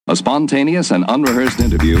A spontaneous and unrehearsed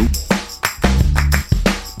interview.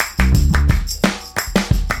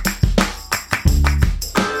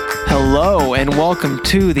 Hello and welcome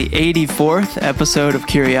to the 84th episode of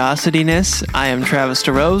Curiosityness. I am Travis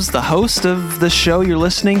DeRose, the host of the show you're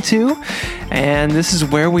listening to, and this is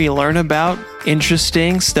where we learn about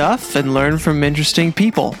interesting stuff and learn from interesting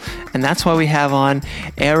people. And that's why we have on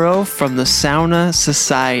Eero from the Sauna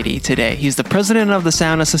Society today. He's the president of the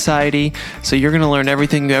Sauna Society, so you're going to learn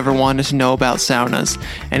everything you ever wanted to know about saunas.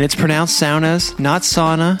 And it's pronounced saunas, not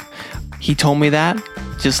sauna. He told me that.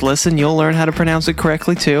 Just listen, you'll learn how to pronounce it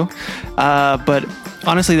correctly too. But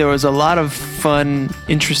honestly, there was a lot of fun,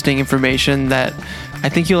 interesting information that I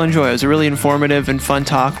think you'll enjoy. It was a really informative and fun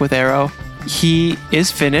talk with Eero. He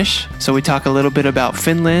is Finnish, so we talk a little bit about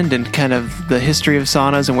Finland and kind of the history of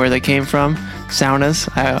saunas and where they came from. Saunas.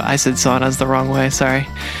 I said saunas the wrong way, sorry.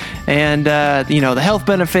 And, the health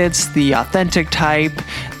benefits, the authentic type,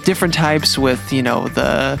 different types with,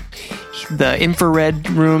 the infrared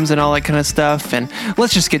rooms and all that kind of stuff. And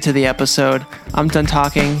let's just get to the episode. I'm done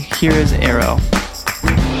talking. Here is Eero.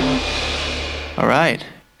 All right,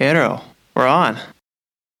 Eero, we're on.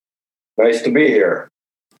 Nice to be here.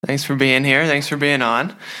 Thanks for being here. Thanks for being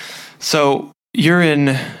on. So you're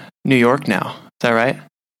in New York now. Is that right?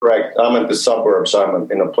 Right. I'm in the suburbs. I'm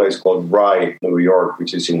in a place called Rye, New York,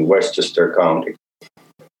 which is in Westchester County.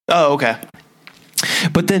 Oh, okay.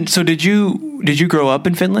 But then, so did you grow up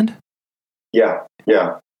in Finland? Yeah.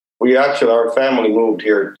 Our family moved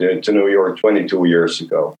here to New York 22 years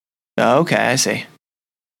ago. Oh, okay, I see.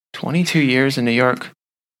 22 years in New York.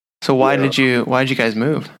 So why did you guys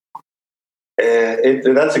move?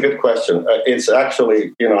 That's a good question. It's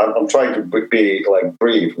actually, I'm trying to be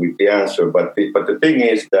brief with the answer, but the thing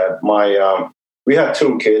is that we had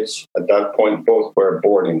two kids at that point. Both were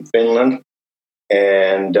born in Finland,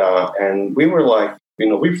 and we were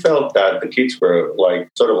we felt that the kids were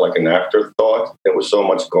sort of like an afterthought. There was so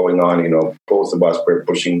much going on. Both of us were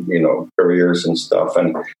pushing careers and stuff,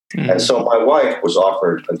 and so my wife was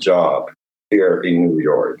offered a job here in New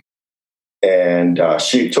York, and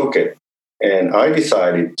she took it. And I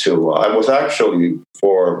decided I was actually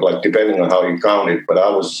for depending on how you count it, but I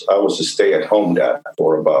was a stay-at-home dad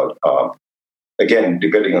for about, again,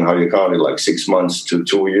 depending on how you count it, 6 months to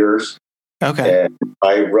 2 years. Okay. And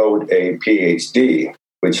I wrote a PhD,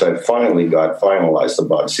 which I finally got finalized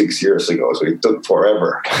about 6 years ago. So it took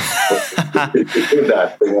forever to do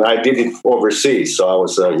that thing. And I did it overseas. So I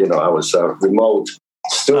was a remote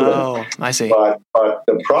student. Oh, I see. But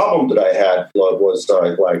the problem that I had was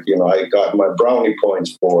I got my brownie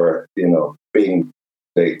points for being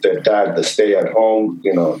the dad, the stay-at-home,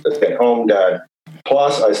 the stay-at-home dad.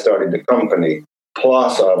 Plus, I started the company.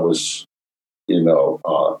 Plus, I was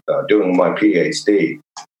doing my PhD.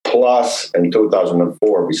 Plus, in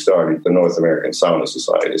 2004, we started the North American Sauna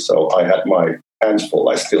Society. So I had my hands full.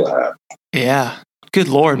 I still have. Yeah. Good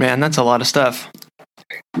Lord, man, that's a lot of stuff.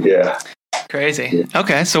 Yeah. Crazy. Yeah.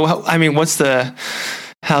 Okay, so how's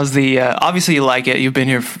the obviously you like it. You've been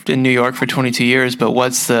here in New York for 22 years, but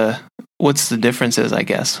what's the differences, I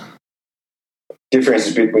guess?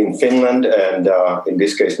 Differences between Finland and in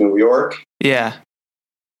this case New York? Yeah.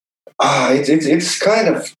 It's kind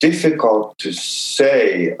of difficult to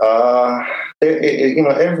say.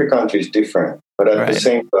 Every country is different, but at the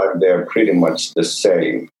same time they're pretty much the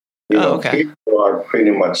same. Okay. People are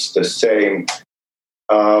pretty much the same.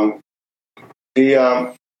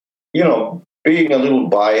 Being a little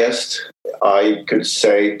biased, I could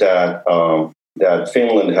say that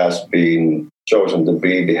Finland has been chosen to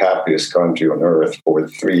be the happiest country on earth for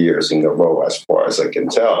 3 years in a row, as far as I can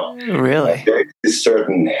tell. Really? There is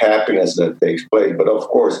certain happiness that takes place, but of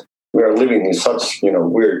course, we are living in such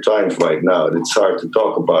weird times right now. It's hard to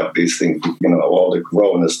talk about these things, all the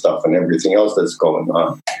corona stuff and everything else that's going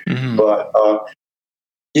on. Mm-hmm. But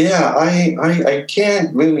I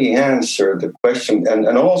can't really answer the question, and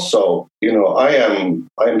also, I am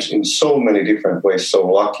in so many different ways so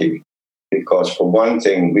lucky, because for one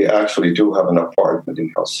thing, we actually do have an apartment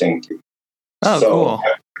in Helsinki. Oh, so, cool.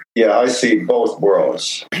 Yeah, I see both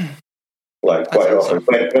worlds, quite often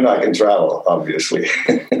when I can travel, obviously.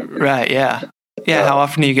 Right. Yeah. Yeah. How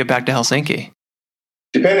often do you get back to Helsinki?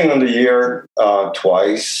 Depending on the year,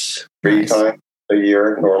 twice, 3 times a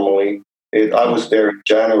year normally. I was there in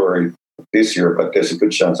January this year, but there's a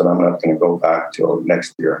good chance that I'm not going to go back till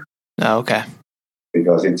next year. Oh, okay.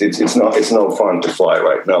 Because it's no fun to fly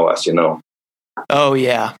right now, as you know. Oh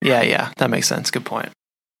yeah. That makes sense. Good point.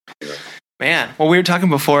 Man, well, we were talking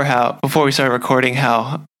before we started recording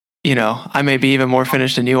how I may be even more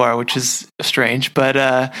Finnish than you are, which is strange. But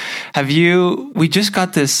we just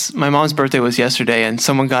got this, my mom's birthday was yesterday, and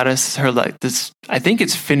someone got her like this, I think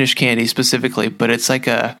it's Finnish candy specifically, but it's like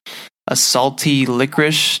a salty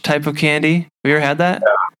licorice type of candy. Have you ever had that?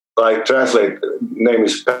 Yeah. Like translate, name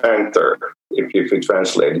is Panther, if you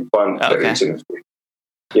translate it. Panther. Okay.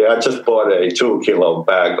 Yeah, I just bought a 2-kilo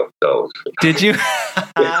bag of those. Did you?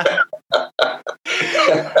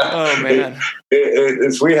 Oh man!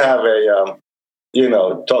 We have a,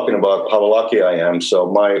 talking about how lucky I am. So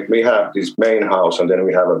we have this main house, and then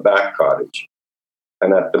we have a back cottage,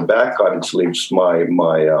 and at the back cottage lives my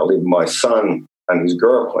son and his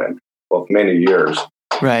girlfriend of many years.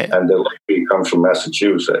 Right. And the lady comes from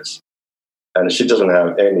Massachusetts, and she doesn't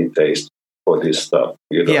have any taste for this stuff.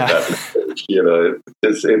 Yeah.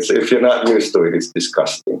 It's if you're not used to it, it's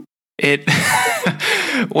disgusting.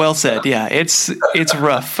 Well said. Yeah, it's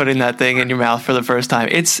rough putting that thing in your mouth for the first time.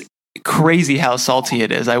 It's crazy how salty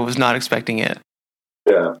it is. I was not expecting it.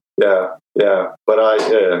 Yeah. But I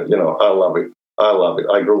love it.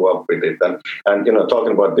 I grew up with it, and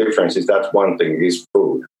talking about differences, that's one thing is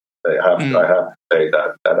food. I have to say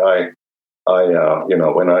that I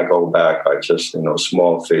when I go back, I just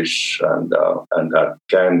small fish and that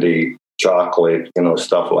candy, chocolate,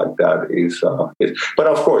 stuff like that is. But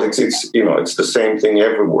of course, it's the same thing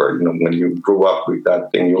everywhere. When you grew up with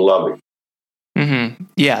that thing, you love it. Mm-hmm.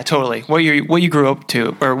 Yeah, totally. What you grew up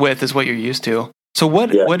to or with is what you're used to. So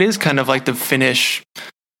what is kind of like the Finnish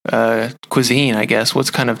cuisine? I guess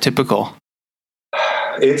what's kind of typical.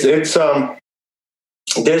 It's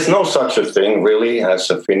there's no such a thing really as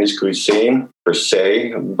a Finnish cuisine per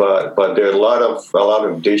se, but there are a lot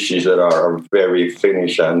of dishes that are very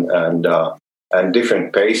Finnish and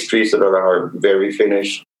different pastries that are very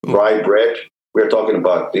Finnish. Ooh. Rye bread. We're talking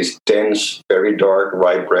about this dense, very dark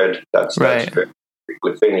rye bread. That's very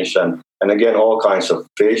Finnish, and again all kinds of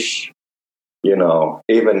fish. Even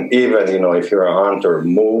if you're a hunter,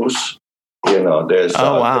 moose. There's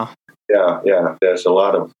wow. Yeah. There's a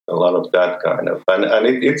lot of that kind of, and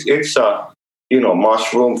it's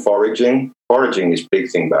mushroom foraging. Foraging is a big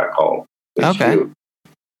thing back home. It's okay. Huge.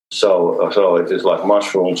 So it is like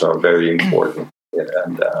mushrooms are very important,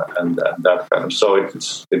 and that kind of. So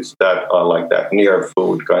it's that like that near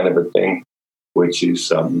food kind of a thing, which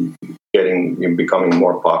is becoming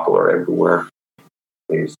more popular everywhere.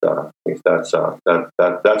 If that's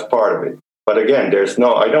part of it. But again,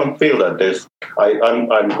 I don't feel that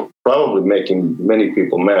I'm probably making many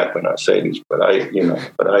people mad when I say this, but I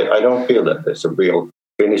don't feel that there's a real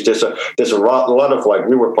Finnish. There's a lot of, like,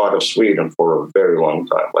 we were part of Sweden for a very long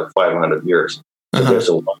time, like 500 years. So there's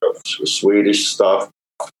a lot of Swedish stuff,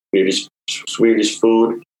 Swedish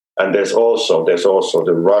food, and there's also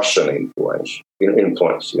the Russian influence,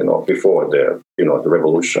 before the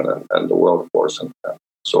revolution and the world wars and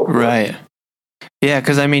so forth. Right. Yeah,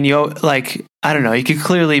 because I mean, I don't know,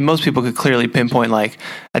 most people could clearly pinpoint like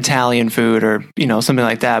Italian food or, something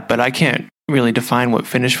like that, but I can't really define what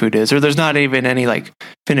Finnish food is, or there's not even any like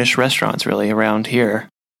Finnish restaurants really around here.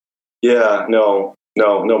 Yeah, no,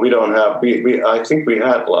 we don't have, I think we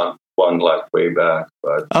had one like way back.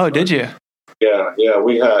 But, did you? Yeah,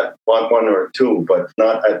 we had one or two, but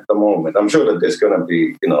not at the moment. I'm sure that there's going to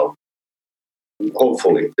be,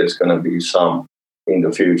 hopefully there's going to be some in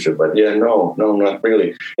the future, but no, not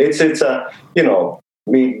really. It's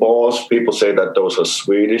meatballs. People say that those are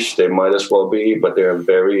Swedish. They might as well be, but they're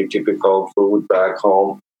very typical food back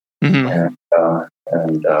home, and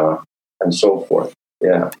so forth.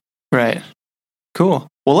 Yeah. Right. Cool.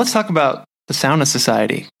 Well, let's talk about the Sauna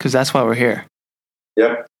Society, because that's why we're here.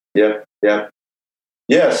 Yep.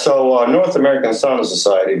 Yeah. So North American Sauna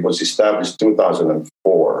Society was established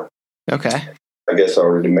 2004. Okay. I guess I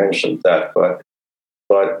already mentioned that, but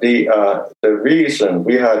the reason,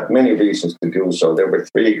 we had many reasons to do so. There were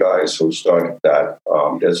three guys who started that.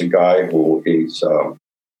 There's a guy who he's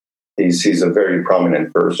a very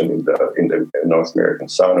prominent person in the North American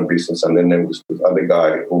sauna business, and then there was the other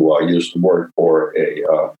guy who used to work for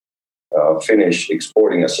a Finnish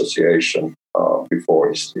exporting association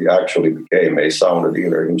before he actually became a sauna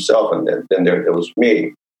dealer himself, and then there was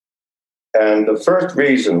me. And the first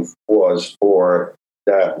reason was for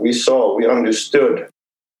that we understood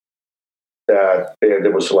that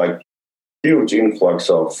there was like huge influx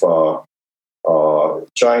of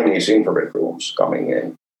Chinese infrared rooms coming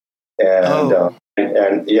in, and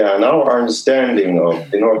our understanding of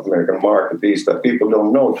the North American market is that people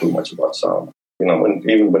don't know too much about sauna.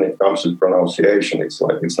 Even when it comes to pronunciation, it's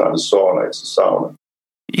like it's not a sauna, it's a sauna.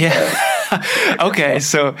 Yeah. Okay,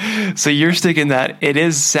 so you're sticking that it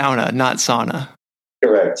is sauna, not sauna.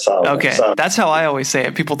 correct. Sauna. Okay, Sauna. that's how I always say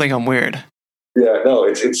it. People think I'm weird. Yeah, no,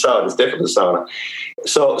 it's sauna. It's definitely sauna.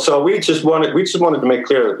 So we just wanted to make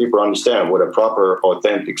clear that people understand what a proper,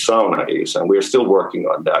 authentic sauna is, and we're still working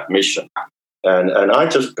on that mission. And I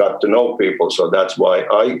just got to know people, so that's why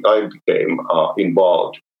I became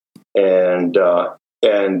involved. And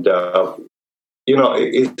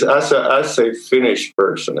it's as a Finnish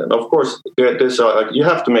person, and of course there's you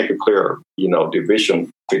have to make a clear division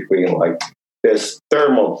between like there's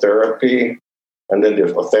thermal therapy and then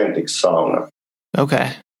there's authentic sauna.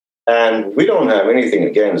 Okay. And we don't have anything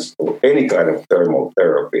against any kind of thermal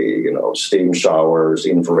therapy, steam showers,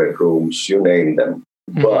 infrared rooms, you name them.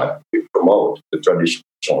 Mm-hmm. But we promote the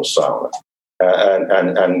traditional sauna,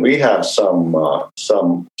 and we have some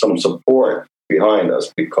support behind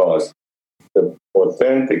us because the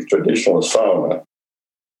authentic traditional sauna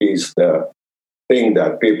is the thing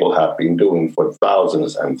that people have been doing for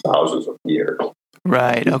thousands and thousands of years.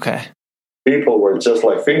 Right. Okay. People were just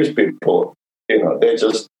like Finnish people, they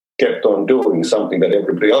just kept on doing something that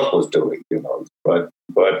everybody else was doing, but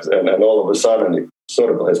all of a sudden it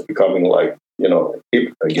sort of has becoming like,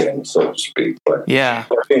 hip again, so to speak. But yeah.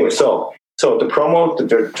 Anyway, so to promote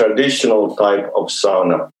the traditional type of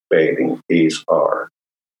sauna bathing is our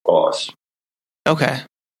cause. Okay.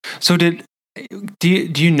 So do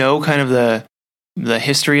you know kind of the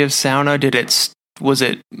history of sauna? Was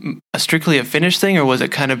it strictly a Finnish thing, or was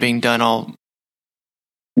it kind of being done all?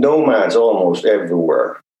 Nomads almost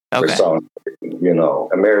everywhere. Okay. Sauna,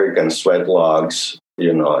 American sweat logs,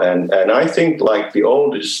 and I think like the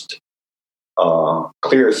oldest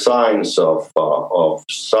clear signs of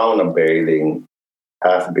sauna bathing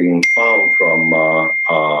have been found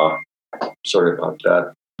from. Sorry about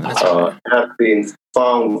that. Have been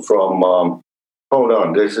found from. Hold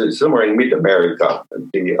on, this is somewhere in Mid-America.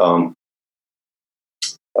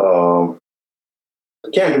 I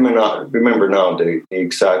can't remember now the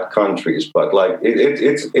exact countries, but like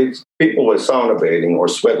it's people with sauna bathing or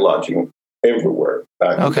sweat lodging everywhere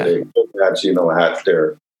back in the day. That's had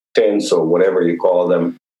their tents or whatever you call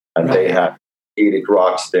them, and right. They had heated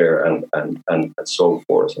rocks there and so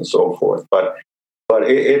forth and so forth. But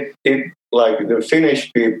it like the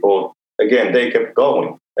Finnish people again, they kept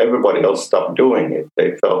going. Everybody else stopped doing it.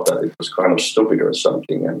 They felt that it was kind of stupid or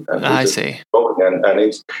something, and I see. And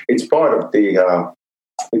it's part of the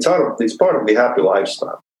it's part of the happy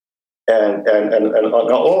lifestyle, and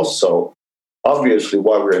also obviously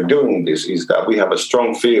why we're doing this is that we have a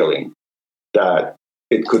strong feeling that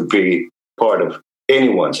it could be part of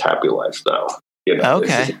anyone's happy lifestyle.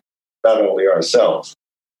 Okay. Not only ourselves.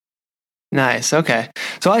 Nice. Okay.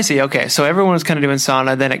 So I see. Okay. So everyone was kind of doing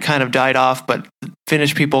sauna, then it kind of died off, but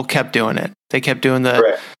Finnish people kept doing it. They kept doing the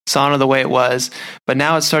Correct. Sauna the way it was, but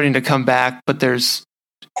now it's starting to come back, but there's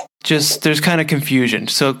kind of confusion.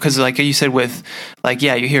 So, cause like you said with like,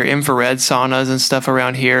 yeah, you hear infrared saunas and stuff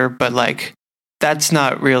around here, but like, that's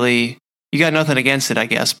not really, you got nothing against it, I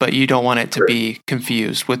guess, but you don't want it to be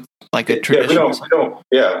confused with like a traditional.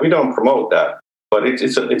 We don't promote that, but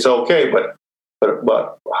it's okay. But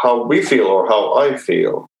how we feel or how I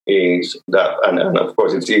feel is that, and of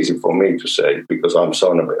course it's easy for me to say because I'm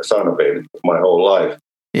sauna bathing my whole life.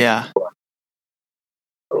 Yeah.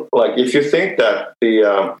 Like if you think that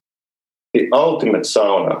the ultimate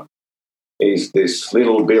sauna is this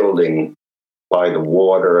little building by the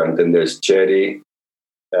water, and then there's jetty,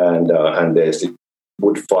 and there's the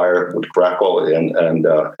wood crackle, and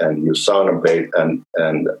you sauna bathe and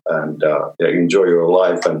enjoy your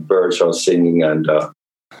life, and birds are singing, and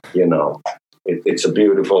it's a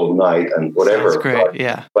beautiful night and whatever. That's great,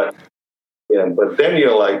 yeah. But then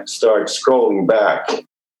you like start scrolling back,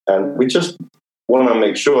 and we just want to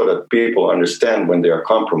make sure that people understand when they are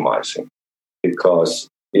compromising, because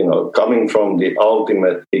coming from the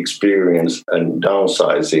ultimate experience and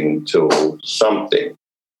downsizing to something,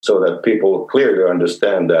 so that people clearly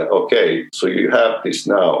understand that, okay, so you have this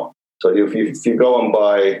now. So if you go and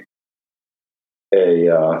buy a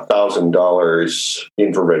 $1,000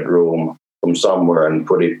 infrared room from somewhere and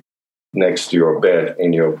put it next to your bed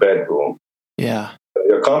in your bedroom, yeah,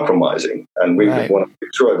 you're compromising. And we just want to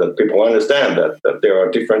make sure that people understand that there are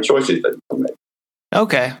different choices that you can make.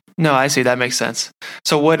 Okay. No, I see. That makes sense.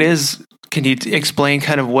 So can you explain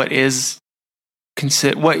kind of what you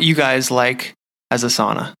guys like as a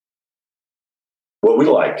sauna? What we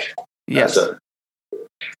like. Yes.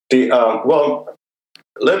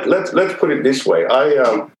 Let's put it this way. I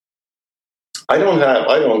don't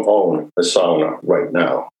own a sauna right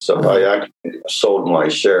now. So I actually sold my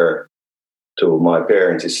share to my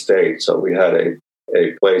parents' estate. So we had a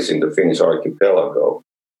place in the Finnish archipelago.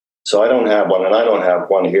 So I don't have one, and I don't have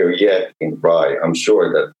one here yet in Bry. I'm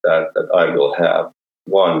sure that I will have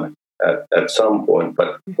one at some point.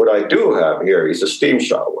 But what I do have here is a steam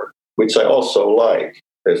shower, which I also like.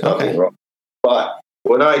 There's nothing wrong. But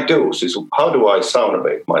what I do is, how do I sauna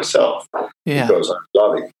bathe myself? Yeah. Because I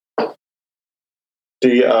love it.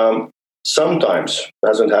 Sometimes,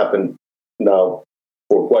 hasn't happened now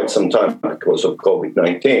for quite some time because of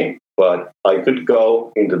COVID-19, but I could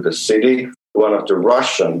go into the city, one of the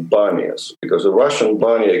Russian banyas, because the Russian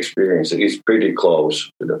banya experience is pretty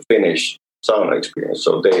close to the Finnish sauna experience.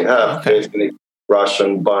 So they have basically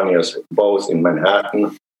Russian banyas both in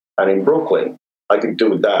Manhattan and in Brooklyn. I could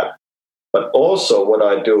do that. But also what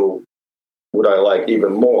I do, what I like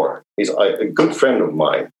even more, is a good friend of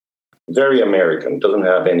mine, very American, doesn't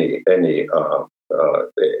have any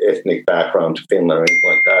ethnic background to Finland or anything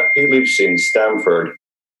like that. He lives in Stamford.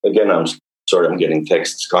 Again, I'm getting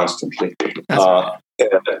texts constantly.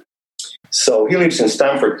 So he lives in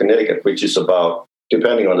Stamford, Connecticut, which is about,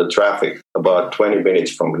 depending on the traffic, about 20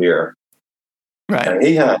 minutes from here. Right. And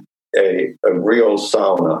he had a real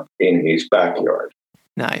sauna in his backyard.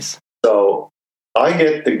 Nice. So I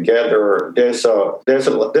get together. There's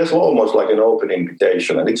almost like an open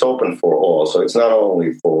invitation, and it's open for all. So it's not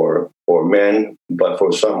only for men, but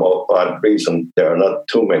for some odd reason, there are not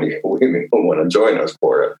too many women who want to join us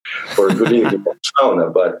for a good evening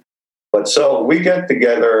sauna. But so we get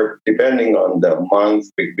together, depending on the month,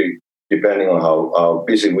 depending on how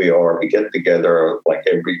busy we are. We get together like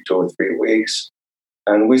every 2 or 3 weeks,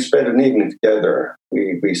 and we spend an evening together.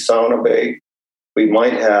 We sauna bathe. We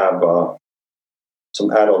might have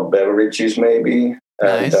some adult beverages, maybe,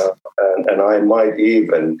 nice. and I might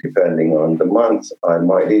even, depending on the month, I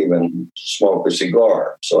might even smoke a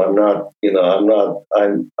cigar. So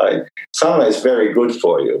sauna is very good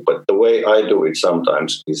for you, but the way I do it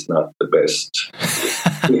sometimes is not the best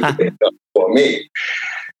for me.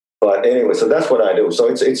 But anyway, so that's what I do. So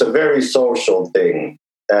it's a very social thing,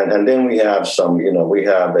 and then we have we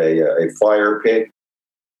have a fire pit.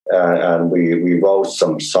 And we roast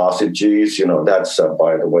some sausages. That's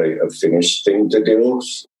by the way a Finnish thing to do.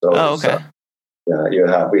 So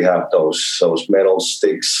we have those metal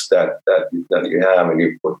sticks that you have, and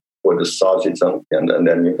you put the sausage on, and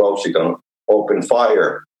then you roast it on open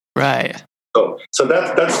fire. Right. So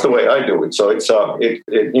that's the way I do it. So it's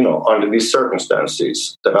under these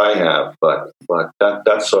circumstances that I have, but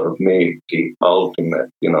that's sort of me, the ultimate.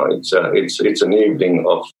 It's an evening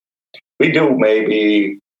of, we do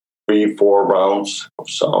maybe 3-4 rounds of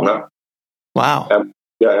sauna. Wow.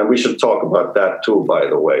 And we should talk about that too, by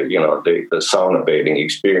the way, the sauna bathing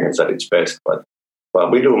experience at its best. But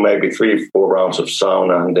we do maybe 3-4 rounds of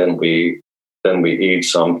sauna, and then we eat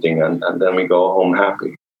something, and then we go home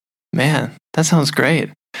happy. Man, that sounds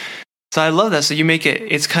great. So I love that. So you make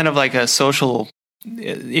it's kind of like a social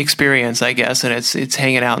experience, I guess, and it's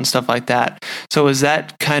hanging out and stuff like that. So is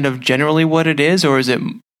that kind of generally what it is, or is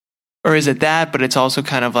it that, but it's also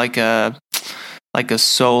kind of like a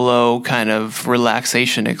solo kind of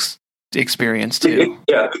relaxation experience too?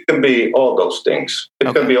 It can be all those things.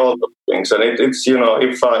 It can be all those things, and it's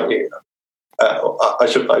if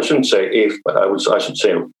I shouldn't say if, but I should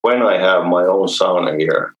say when I have my own sauna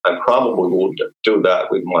here, I probably would do that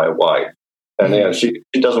with my wife, and she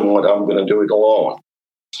doesn't want. I'm going to do it alone.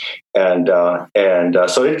 And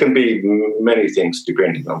so it can be many things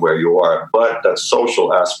depending on where you are, but that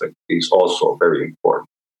social aspect is also very important.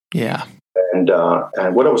 Yeah. And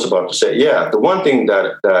what I was about to say, the one thing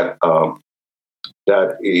that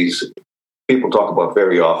is people talk about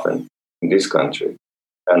very often in this country,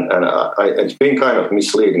 and it's been kind of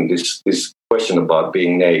misleading, this question about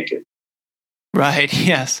being naked. Right.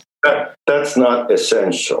 Yes. That's not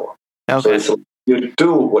essential. Okay. So you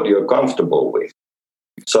do what you're comfortable with.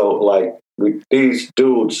 So, like with these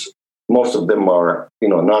dudes, most of them are,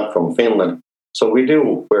 not from Finland. So we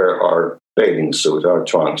do wear our bathing suit, our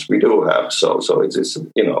trunks. We do have so it's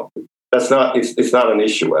that's not it's not an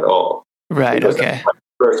issue at all. Right. Because okay. That's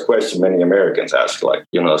the first question many Americans ask, so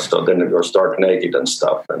then you're stark naked and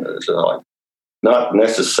stuff, and it's like not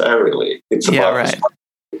necessarily. It's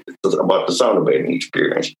about the sauna bathing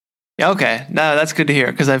experience. Okay, no, that's good to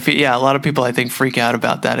hear, because I feel a lot of people I think freak out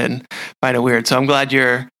about that and find it weird. So I'm glad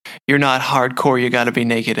you're not hardcore. You got to be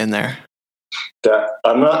naked in there. That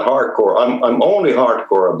I'm not hardcore. I'm only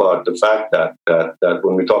hardcore about the fact that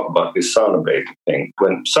when we talk about this sauna bathing thing,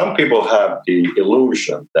 when some people have the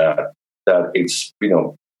illusion that it's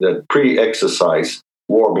the pre-exercise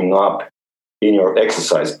warming up in your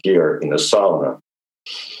exercise gear in the sauna,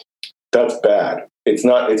 that's bad. it's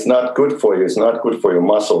not good for you. It's not good for your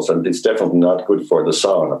muscles, and it's definitely not good for the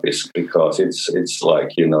sauna because it's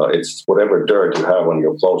like, it's whatever dirt you have on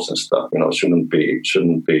your clothes and stuff, shouldn't be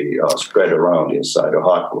spread around inside a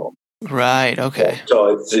hot room. Right. Okay. So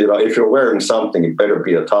it's, if you're wearing something, it better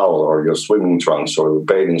be a towel or your swimming trunks or your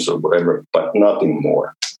bathing suit, whatever, but nothing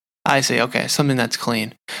more. I see. Okay, something that's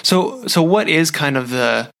clean. So what is kind of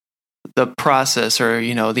the process, or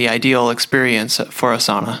the ideal experience for a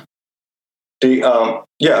sauna?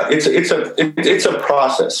 It's a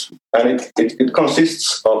process, and it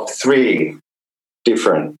consists of three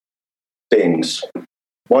different things.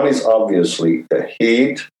 One is obviously the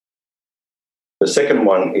heat. The second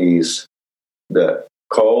one is the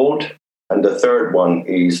cold, and the third one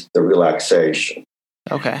is the relaxation.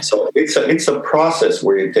 Okay. So it's a process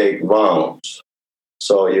where you take rounds.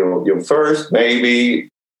 So you first, maybe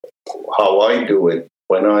how I do it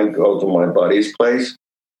when I go to my buddy's place,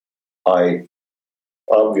 I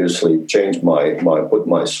obviously put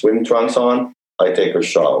my swim trunks on. I take a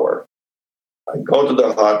shower. I go to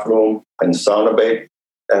the hot room and sauna bathe,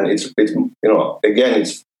 and it's again,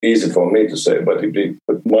 it's easy for me to say, but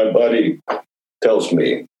my body tells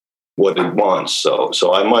me what it wants. So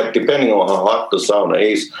I might, depending on how hot the sauna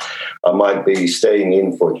is, I might be staying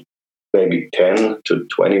in for maybe 10 to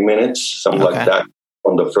 20 minutes, something like that,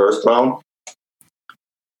 on the first round.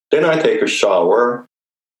 Then I take a shower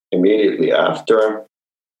immediately after.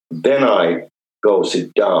 Then I go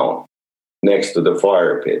sit down next to the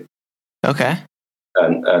fire pit. Okay.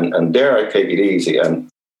 And there I take it easy. And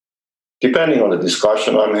depending on the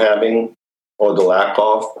discussion I'm having or the lack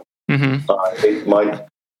of, it might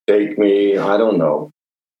take me, I don't know,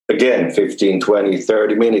 again, 15, 20,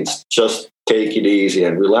 30 minutes. Just take it easy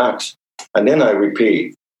and relax. And then I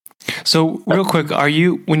repeat. So real quick,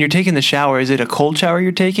 when you're taking the shower, is it a cold shower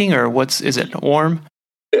you're taking, or is it warm?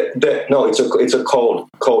 No, it's a cold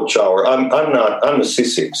shower. I'm a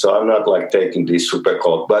sissy, so I'm not like taking this super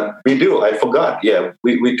cold. But I forgot. Yeah,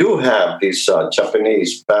 we do have this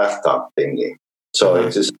Japanese bathtub thingy. So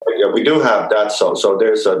we do have that. So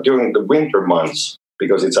there's during the winter months,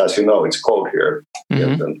 because it's, as you know, it's cold here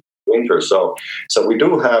in the winter. So we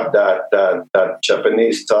do have that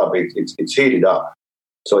Japanese tub. It's heated up,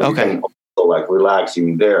 so you can also like relax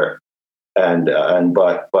in there.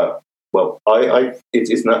 Well,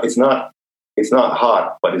 it's not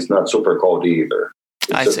hot, but it's not super cold either.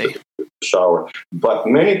 I see. Shower, but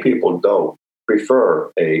many people don't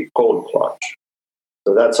prefer a cold plunge.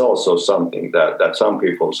 So that's also something that some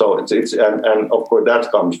people. So it's and of course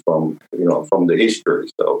that comes from the history.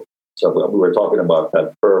 So we were talking about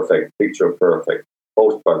that picture perfect,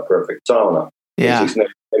 postcard perfect sauna. Yeah. Which is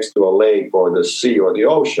next to a lake or the sea or the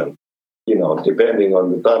ocean. Depending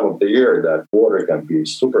on the time of the year, that water can be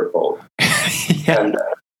super cold. Yeah.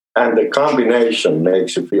 And the combination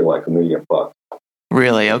makes you feel like $1 million.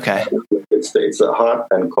 Really? Okay. It's a hot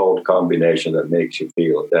and cold combination that makes you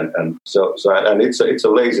feel it. And it's a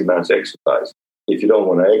lazy man's exercise if you don't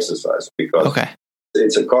want to exercise, because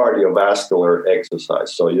it's a cardiovascular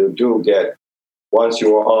exercise. So you do get, once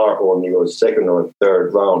you are on your second or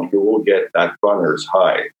third round, you will get that runner's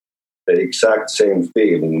high. The exact same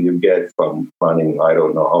feeling you get from running, I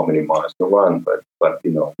don't know how many miles to run, but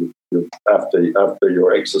you after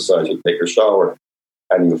your exercise, you take a shower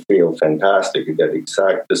and you feel fantastic. You get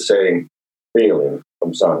the same feeling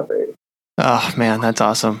from sauna bathing. Oh man, that's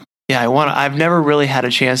awesome. Yeah, I've never really had a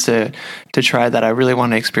chance to try that. I really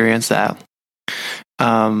want to experience that.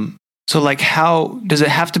 So like, how does it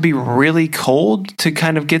have to be really cold to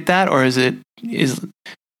kind of get that, or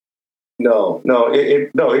No,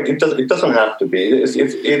 it doesn't have to be.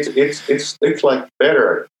 It's like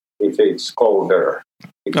better if it's colder.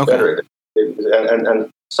 It's better. And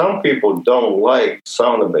some people don't like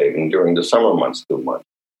sauna bathing during the summer months too much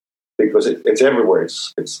because it's everywhere.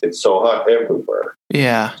 It's so hot everywhere.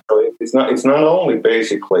 Yeah. So it's not only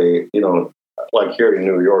basically like here in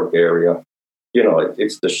New York area,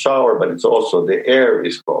 it's the shower, but it's also the air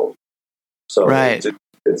is cold. So right.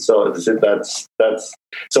 It's the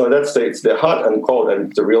hot and cold, and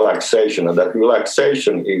it's the relaxation, and that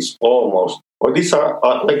relaxation is almost, or these are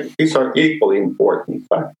equally important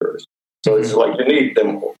factors. So it's like you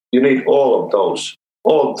need all of those,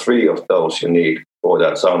 all three of those you need for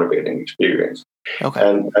that sauna bathing experience. Okay.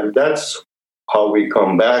 And that's how we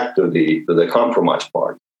come back to the compromise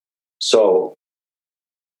part. So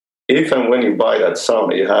if and when you buy that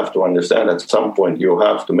sauna, you have to understand at some point you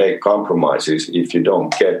have to make compromises if you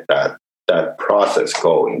don't get that process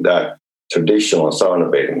going, that traditional sauna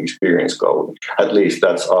bathing experience going. At least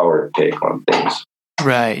that's our take on things.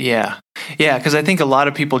 Right. Yeah. Yeah. Because I think a lot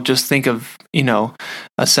of people just think of,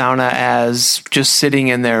 a sauna as just sitting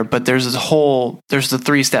in there, but there's the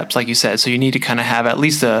 3 steps, like you said. So you need to kind of have at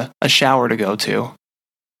least a shower to go to.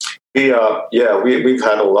 We've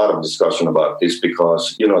had a lot of discussion about this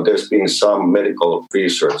because, there's been some medical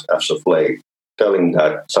research as of late telling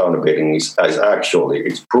that sauna bathing is actually,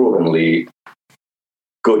 it's provenly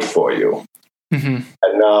good for you. Mm-hmm.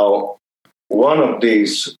 And now one of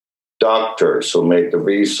these doctors who made the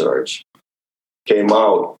research came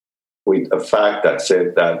out with a fact that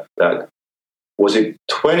said that was it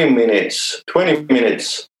 20 minutes per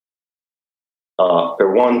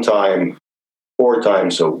one time, 4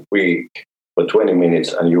 times a week for 20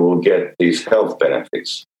 minutes, and you will get these health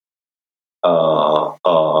benefits.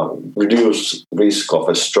 Reduce risk of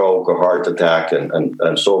a stroke or heart attack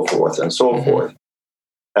and so forth and so Mm-hmm. forth.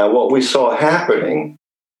 And what we saw happening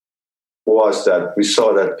was that we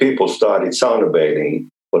saw that people started sauna bathing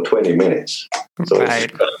for 20 minutes. So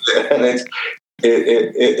Right. and it's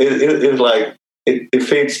like it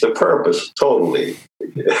defeats the purpose totally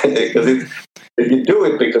because you do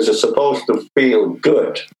it because you're supposed to feel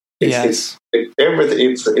good. Yes.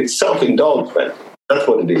 It's self-indulgent. That's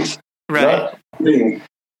what it is. Right. Not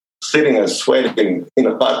sitting and sweating in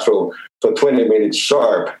a bathroom for 20 minutes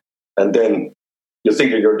sharp, and then you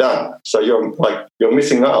think you're done. So you're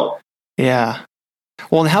missing out. Yeah.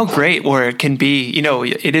 Well, and how great where it can be,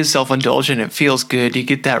 it is self-indulgent. It feels good. You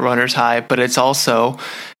get that runner's high, but it's also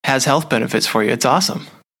has health benefits for you. It's awesome.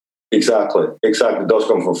 Exactly. Those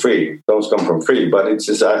come from free. But it's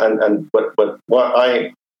just, but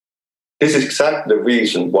what this is exactly the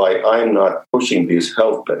reason why I'm not pushing these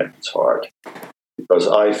health benefits hard, because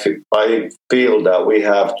I feel that we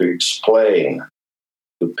have to explain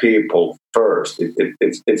to people first.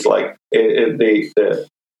 It's like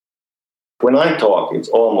when I talk, it's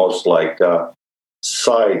almost like a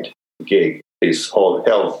side gig. This whole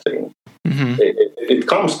health thing, Mm-hmm. it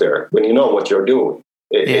comes there when you know what you're doing.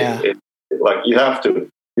 Like you have to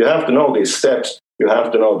know these steps. You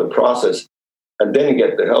have to know the process. And then you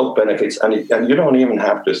get the health benefits, and you don't even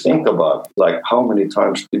have to think about like how many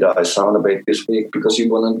times did I sauna bathe this week, because you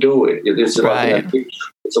want to do it. It's Right. like an addiction.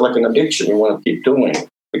 It's like an addiction. You want to keep doing it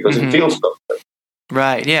because Mm-hmm. it feels so good.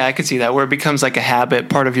 Right. Yeah, I could see that where it becomes like a habit,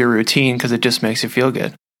 part of your routine, because it just makes you feel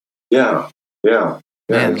good. Yeah. Man,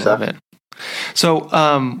 Exactly. love it. So,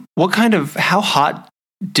 how hot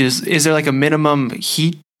is there like a minimum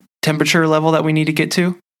heat temperature level that we need to get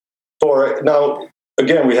to? For now,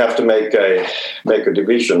 again, we have to make a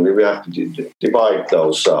division. We have to divide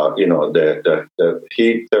those. The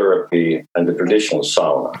heat therapy and the traditional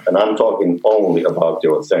sauna. And I'm talking only about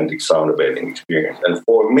the authentic sauna bathing experience. And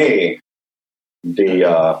for me,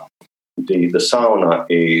 the sauna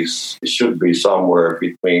should be somewhere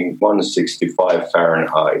between 165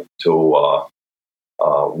 Fahrenheit to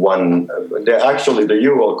Actually, the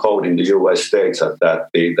UL code in the US states that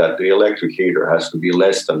the electric heater has to be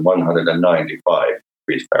less than 195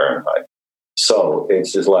 degrees Fahrenheit. So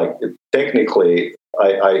it's just like technically,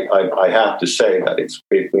 I have to say that it's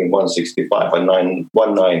between 165 and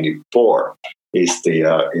 194 is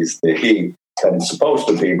the heat. And it's supposed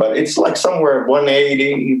to be, but it's like somewhere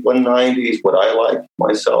 180, 190 is what I like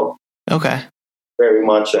myself. Okay. Very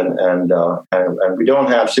much, and we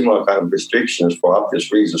don't have similar kind of restrictions for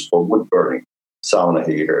obvious reasons for wood burning sauna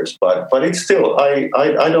heaters. But it's still I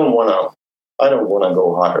don't want to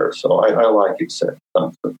go hotter, so I like it set.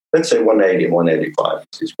 Let's say 180 and 185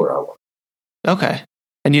 is where I want. Okay.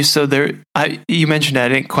 And you mentioned it, I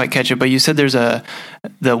didn't quite catch it, but you said there's the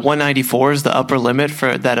 194 is the upper limit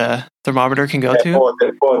for that a thermometer can go to?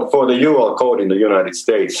 For the UL code in the United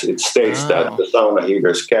States, it states that the sauna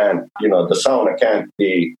heaters the sauna can't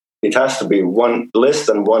be, it has to be less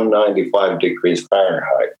than 195 degrees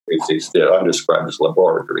Fahrenheit. It's the undescribed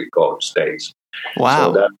laboratory code states.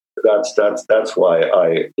 Wow. So that's why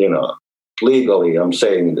legally I'm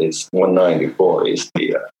saying this 194 is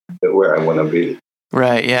the where I want to be.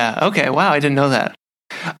 Right. Yeah. Okay. Wow. I didn't know that.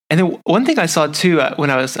 And then one thing I saw too when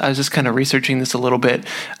I was just kind of researching this a little bit,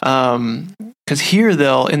 because here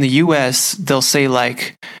in the U.S. they'll say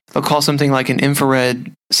they'll call something like an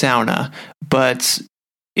infrared sauna, but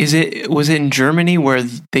was it in Germany where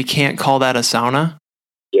they can't call that a sauna?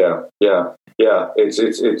 Yeah.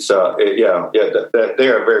 It's they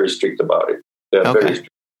are very strict about it. They're very strict.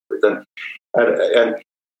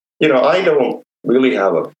 And I don't really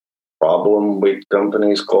have a problem with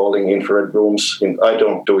companies calling infrared rooms. I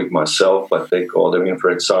don't do it myself, but they call them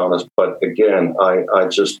infrared saunas. But again,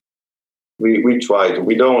 we try to.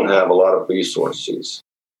 We don't have a lot of resources,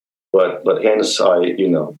 but hence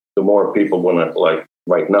the more people want to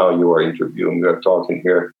right now you are interviewing, we are talking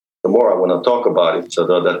here, the more I want to talk about it so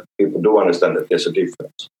that people do understand that there's a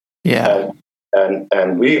difference. Yeah.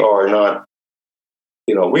 And we are not,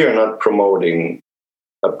 we are not promoting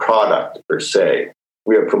a product per se.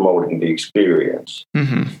 We are promoting the experience.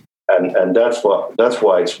 Mm-hmm. And that's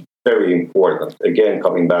why it's very important. Again,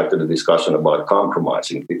 coming back to the discussion about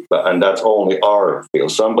compromising, and that's only our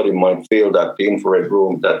field. Somebody might feel that the infrared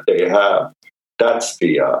room that they have, that's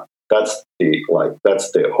the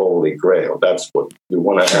holy grail. That's what you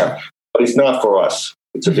want to have. But it's not for us.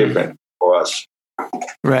 It's a different for us.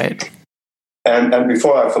 Right. And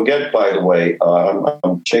before I forget, by the way,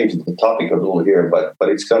 I'm changing the topic a little here, but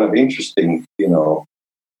it's kind of interesting,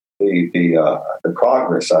 the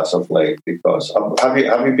progress as of late. Because have you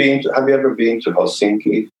ever been to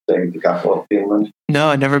Helsinki, the capital of Finland? No,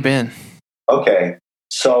 I've never been. Okay,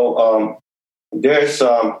 so there's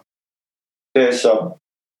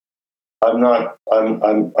I'm not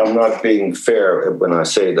being fair when I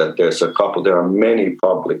say that there are many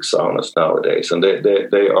public saunas nowadays, and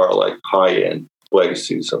they are like high-end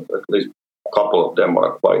places. At least a couple of them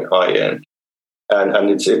are quite high-end. And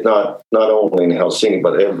it's not only in Helsinki,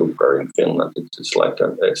 but everywhere in Finland. It's like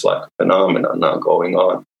a phenomenon now going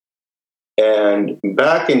on. And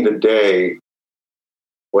back in the day,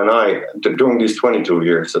 during these 22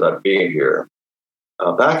 years that I've been here,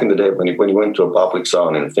 back in the day when you went to a public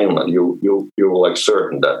sauna in Finland, you were like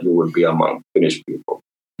certain that you would be among Finnish people.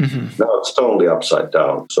 Mm-hmm. Now it's totally upside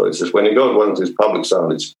down. So it's just when you go to one of these public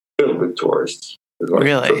saunas, it's filled with tourists.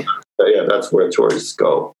 Really? Yeah, that's where tourists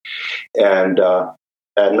go, and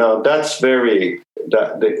now that's very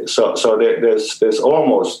so there's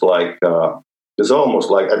almost like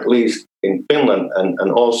at least in Finland,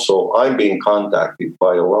 and also I've been contacted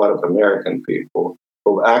by a lot of American people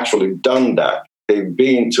who've actually done that. They've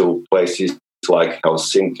been to places like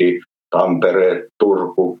Helsinki, Tampere,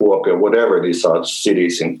 Turku, Kuopio, whatever these are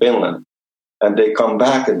cities in Finland. And they come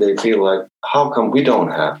back and they feel like, how come we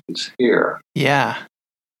don't have this here? Yeah.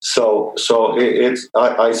 So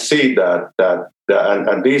I see that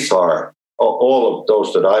and these are all of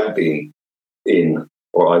those that I've been in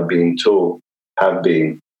or I've been to have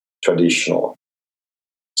been traditional.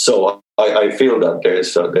 So I feel that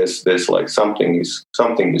there's like something is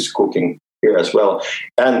cooking here as well,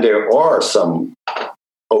 and there are some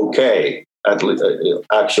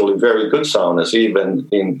actually very good saunas even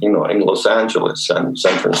in Los Angeles and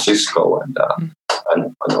San Francisco and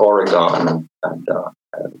Oregon and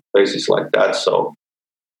places like that. So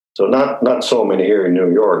not so many here in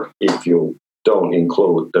New York if you don't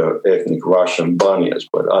include the ethnic Russian bunnies,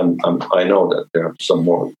 but I know that there are some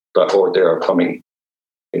more, or they are coming,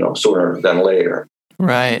 sooner than later.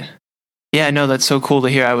 Right. Yeah, no, that's so cool to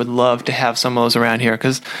hear. I would love to have some of those around here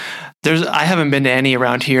because I haven't been to any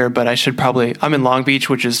around here, but I'm in Long Beach,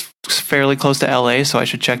 which is fairly close to LA, so I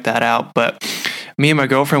should check that out. But me and my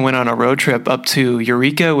girlfriend went on a road trip up to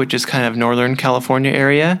Eureka, which is kind of Northern California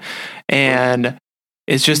area. And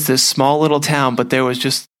it's just this small little town, but there was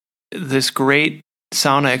just this great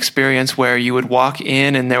sauna experience where you would walk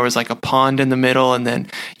in and there was like a pond in the middle and then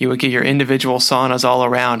you would get your individual saunas all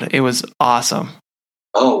around. It was awesome.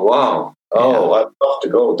 Oh, wow. Oh, yeah. I'd love to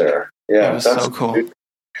go there. Yeah, that's so cool.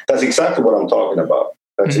 That's exactly what I'm talking about.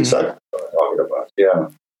 That's exactly what I'm talking about. Yeah.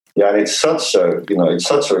 Yeah, and it's such a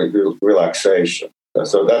relaxation.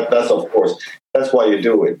 So that's of course, that's why you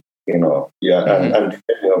do it, Yeah, and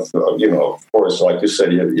of course, like you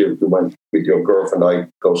said, you went with your girlfriend. I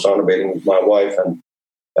go sunbathing with my wife,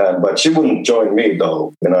 but she wouldn't join me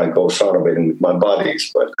though when I go sunbathing with my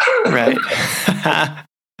buddies. But right.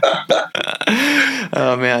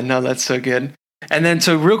 Oh man, no, that's so good. And then,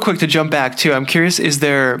 so real quick to jump back too, I'm curious: is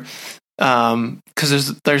there,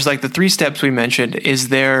 because there's like the 3 steps we mentioned. Is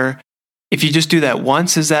there, if you just do that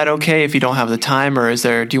once, is that okay? If you don't have the time, or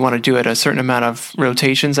do you want to do it a certain amount of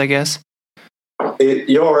rotations? I guess. If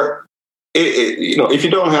you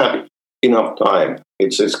don't have enough time,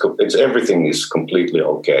 it's everything is completely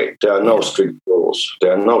okay. There are no strict rules.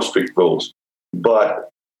 But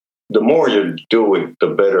the more you do it, the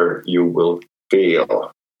better you will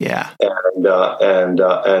feel. Yeah.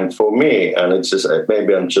 And for me, and it's just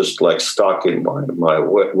maybe I'm just like stuck in my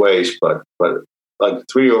ways, but like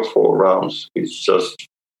 3 or 4 rounds is just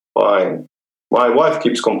fine. My wife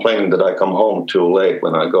keeps complaining that I come home too late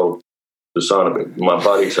when I go to sauna with my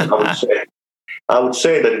buddies, and I would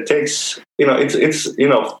say that it takes it's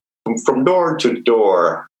from door to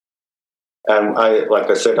door, and like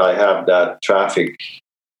I said, I have that traffic.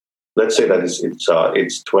 Let's say that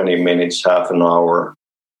it's 20 minutes, half an hour.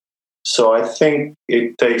 So I think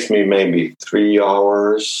it takes me maybe 3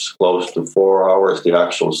 hours, close to 4 hours, the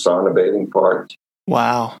actual sauna bathing part.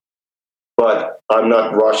 Wow. But I'm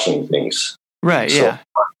not rushing things. Right. So Yeah.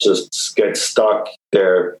 I just get stuck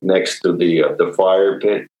there next to the fire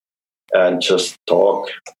pit and just talk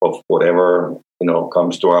of whatever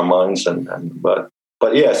comes to our minds.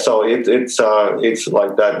 But yeah, so it's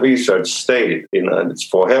like that research stated. It's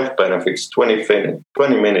for health benefits. 20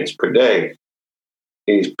 minutes per day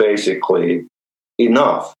is basically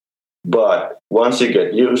enough. But once you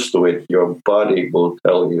get used to it, your body will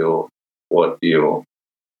tell you what you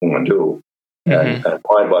want to do. And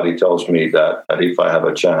my body tells me that if I have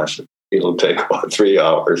a chance, it'll take about 3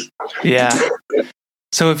 hours. Yeah.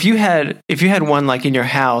 So if you had one like in your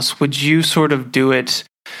house, would you sort of do it?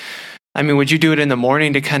 I mean, would you do it in the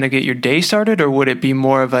morning to kind of get your day started, or would it be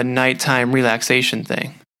more of a nighttime relaxation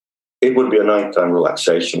thing? It would be a nighttime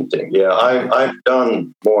relaxation thing. Yeah, I've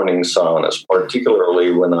done morning saunas,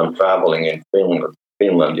 particularly when I'm traveling in Finland.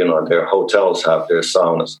 Their hotels have their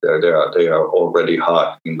saunas there. They are already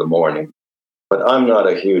hot in the morning. But I'm not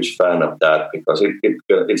a huge fan of that because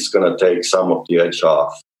it's going to take some of the edge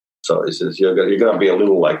off. So you're going to be a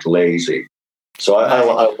little like lazy. So I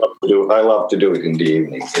love to do it in the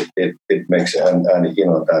evening. It makes and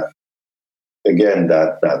that. Again,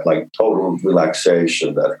 that like total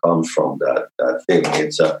relaxation that comes from that thing.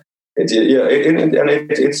 It's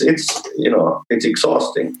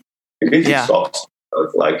exhausting. It is exhausting.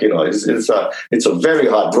 Like it's a very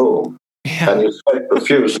hot room, and you sweat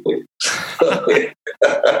profusely.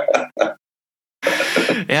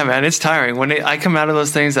 Yeah, man, it's tiring. When I come out of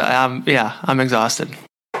those things, I'm exhausted.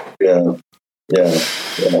 Yeah.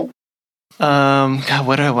 God,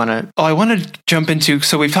 what do I want to? Oh, I want to jump into.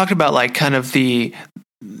 So we've talked about like kind of the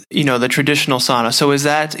traditional sauna. So is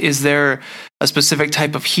there a specific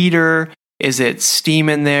type of heater? Is it steam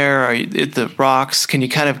in there? Or the rocks? Can you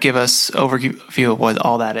kind of give us overview of what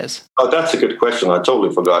all that is? Oh, that's a good question. I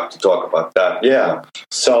totally forgot to talk about that. Yeah.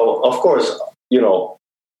 So of course,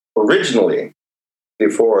 originally,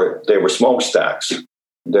 before they were smokestacks,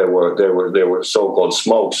 there were so-called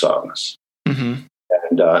smoke saunas. Mm-hmm.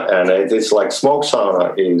 And it's like smoke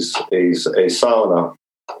sauna is a sauna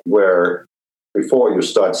where before you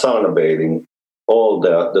start sauna bathing, all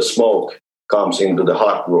the smoke comes into the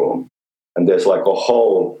hot room, and there's like a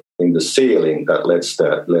hole in the ceiling that lets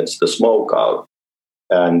the smoke out.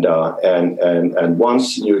 And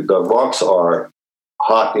once the rocks are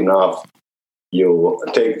hot enough, you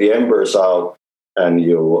take the embers out and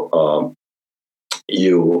you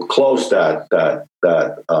close that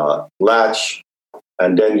latch.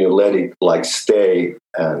 And then you let it like stay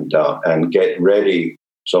and get ready,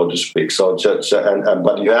 so to speak. So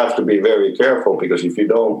but you have to be very careful because if you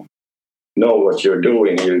don't know what you're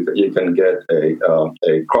doing, you can get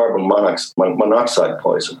a carbon monoxide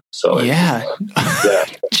poison. So yeah.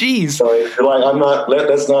 Jeez. So it's like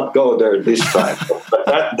let's not go there this time.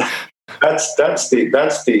 But that's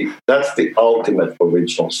the ultimate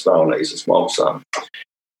original sauna is a smoke sauna.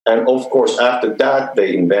 And of course, after that,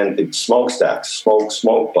 they invented smokestacks,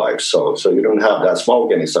 smoke pipes. So you don't have that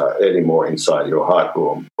smoke anymore inside your hot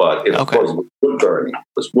room. But of course, wood burning. It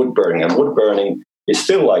was wood burning, and wood burning is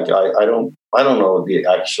still like I don't know the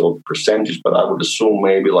actual percentage, but I would assume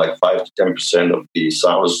maybe like 5 to 10% of the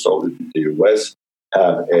saunas sold in the US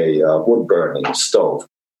have a wood burning stove,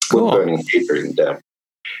 wood burning heater in them,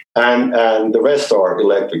 and the rest are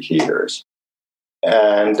electric heaters.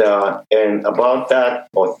 And about that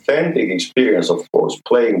authentic experience, of course,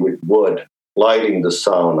 playing with wood, lighting the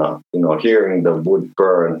sauna, hearing the wood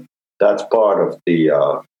burn, that's part of the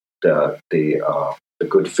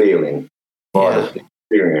good feeling, part of the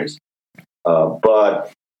experience.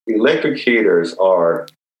 But electric heaters are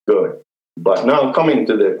good. But now coming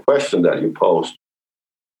to the question that you posed,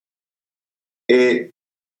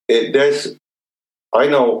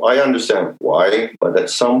 I understand why, but at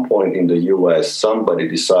some point in the US, somebody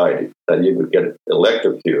decided that you could get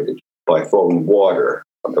electrocuted by throwing water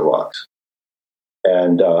on the rocks.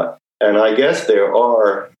 And I guess there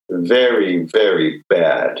are very, very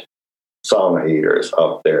bad sauna heaters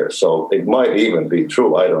out there. So it might even be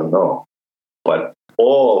true, I don't know. But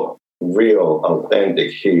all real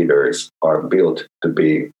authentic heaters are built to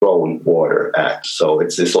be thrown water at. So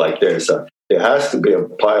it's just like there has to be a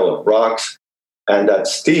pile of rocks. And that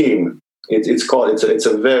steam, it's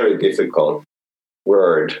a very difficult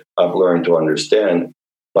word I've learned to understand,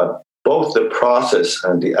 but both the process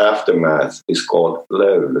and the aftermath is called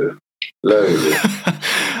löyly.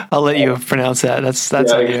 I'll let you pronounce that. That's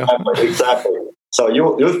on you. Exactly. So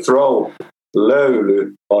you throw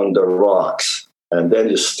löyly on the rocks, and then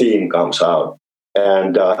the steam comes out,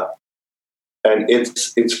 and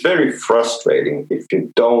it's very frustrating if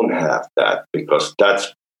you don't have that, because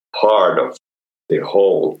that's part of the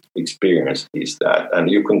whole experience is that.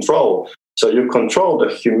 And you control the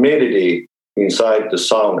humidity inside the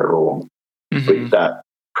sauna room with that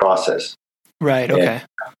process. Right. Okay.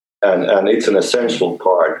 And it's an essential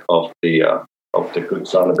part of the good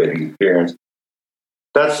sauna bathing experience.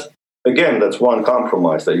 That's one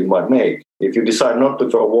compromise that you might make. If you decide not to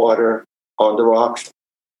throw water on the rocks,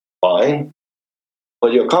 fine,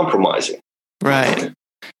 but you're compromising. Right.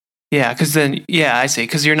 Yeah, because then, I see.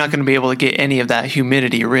 Because you're not going to be able to get any of that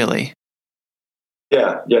humidity, really.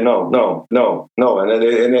 No, and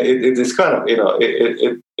it's kind of,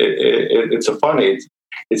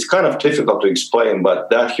 it's kind of difficult to explain, but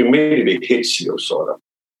that humidity hits you sort of.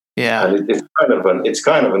 Yeah, and it's kind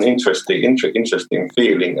of an interesting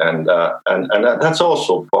feeling, and that's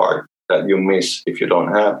also part that you miss if you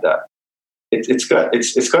don't have that. It's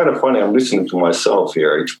kind of funny. I'm listening to myself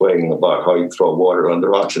here explaining about how you throw water on the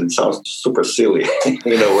rocks, and it sounds super silly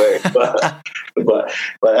in a way. But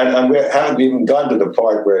we haven't even gotten to the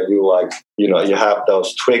part where you have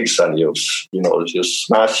those twigs and you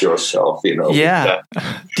smash yourself. Yeah.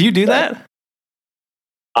 Do you do that?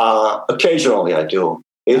 Occasionally, I do.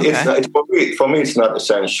 For me, it's not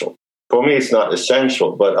essential.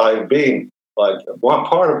 But I've been one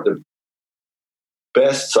part of the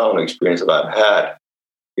best sauna experience that I've had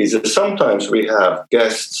is that sometimes we have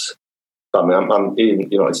guests. I mean, I'm even,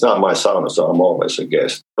 it's not my sauna, so I'm always a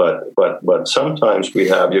guest. But sometimes we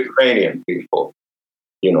have Ukrainian people,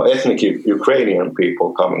 ethnic Ukrainian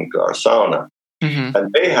people coming to our sauna,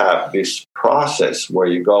 and they have this process where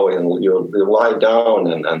you go and you lie down,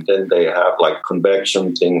 and then they have like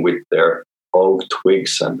convection thing with their oak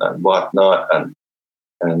twigs and whatnot, and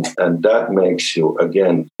that makes you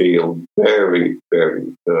again feel very,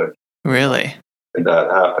 very good. Really? And that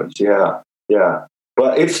happens, yeah.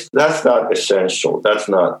 But that's not essential. That's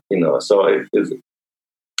not, So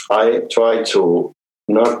I try to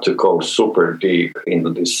not to go super deep into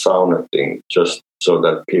this sauna thing, just so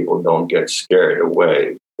that people don't get scared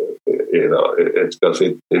away. It's because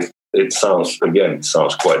it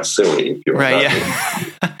sounds quite silly if you're right.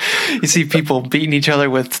 Yeah. You see people beating each other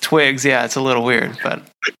with twigs. Yeah, it's a little weird, but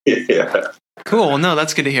yeah. Cool. Well, no,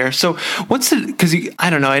 that's good to hear. So because I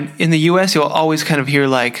don't know, in the US, you'll always kind of hear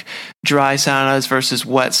like dry saunas versus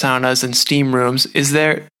wet saunas and steam rooms. Is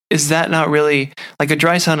that not really like a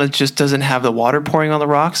dry sauna just doesn't have the water pouring on the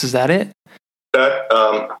rocks? Is that it?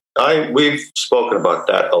 We've spoken about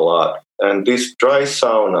that a lot. And this dry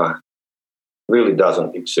sauna really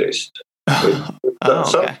doesn't exist.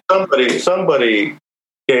 Okay. Somebody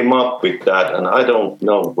came up with that, and I don't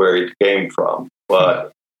know where it came from,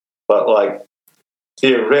 but like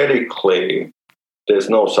theoretically, there's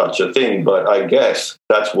no such a thing. But I guess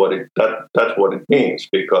that's what it means,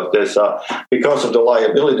 because because of the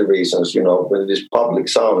liability reasons. When these public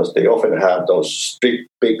saunas, they often have those strict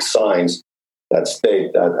big signs that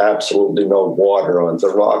state that absolutely no water on the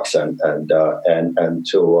rocks, and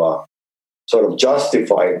to sort of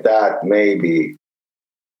justify that, maybe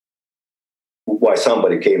why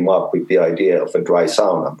somebody came up with the idea of a dry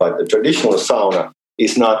sauna. But the traditional sauna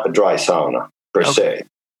is not a dry sauna per se.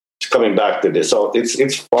 It's coming back to this, so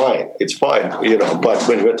it's fine. It's fine, But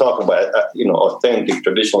when we're talking about authentic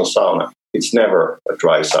traditional sauna, it's never a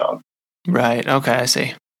dry sauna. Right. Okay, I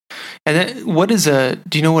see. And then,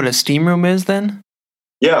 do you know what a steam room is then?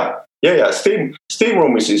 Yeah. Steam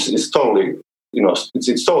room is totally,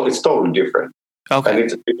 it's totally different. Okay.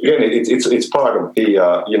 And it's part of the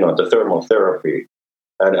the thermal therapy,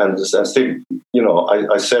 and steam.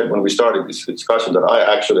 I said when we started this discussion that I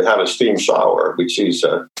actually have a steam shower, which is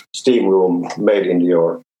a steam room made in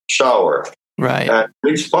your shower. Right. And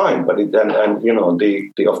it's fine, but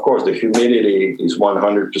of course the humidity is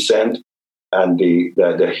 100%. And the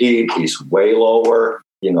heat is way lower.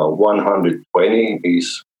 120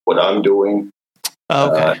 is what I'm doing.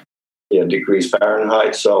 Okay. Degrees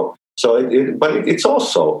Fahrenheit. So it's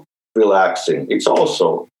also relaxing. It's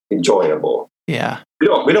also enjoyable. Yeah.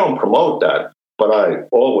 We don't promote that, but I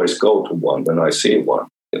always go to one when I see one.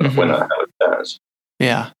 When I have a chance.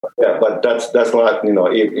 Yeah. Yeah, but that's not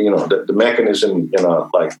the mechanism.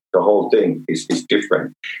 Like the whole thing is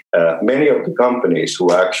different. Many of the companies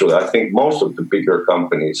who actually, I think most of the bigger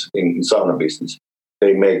companies in sauna business,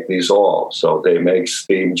 they make these all. So they make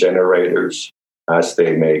steam generators, as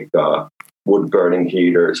they make wood burning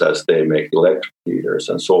heaters, as they make electric heaters,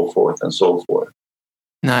 and so forth and so forth.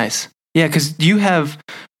 Nice. Yeah, because you have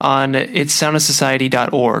it's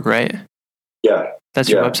saunasociety.org, right? Yeah. That's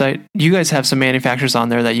your website? You guys have some manufacturers on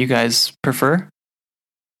there that you guys prefer?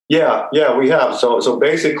 Yeah, we have. So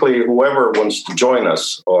basically, whoever wants to join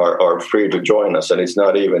us are free to join us, and it's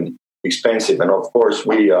not even expensive. And of course,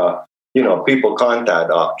 we people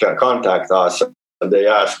contact us and they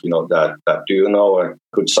ask, that do you know a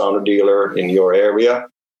good sauna dealer in your area?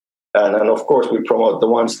 And of course, we promote the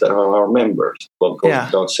ones that are our members. Well, of course,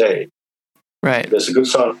 we don't say. Right. There's a good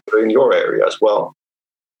sauna dealer in your area as well.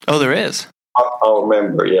 Oh, there is? Our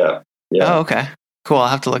member, yeah. Oh, okay. Cool. I'll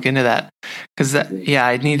have to look into that. Because,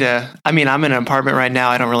 I need to... I mean, I'm in an apartment right now.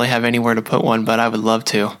 I don't really have anywhere to put one, but I would love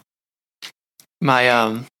to.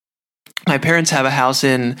 My parents have a house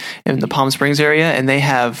in the Palm Springs area, and they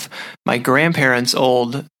have my grandparents'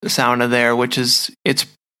 old sauna there, which is... It's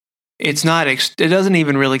not... It doesn't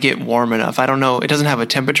even really get warm enough. I don't know. It doesn't have a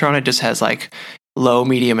temperature on it. It just has like low,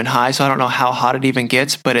 medium, and high. So I don't know how hot it even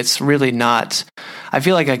gets, but it's really not... I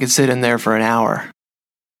feel like I could sit in there for an hour.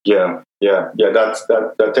 Yeah.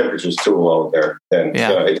 That temperature is too low there, and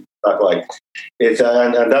it's not like it's.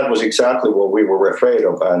 And that was exactly what we were afraid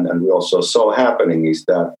of, and we also saw happening is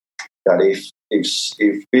that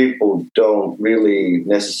if people don't really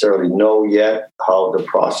necessarily know yet how the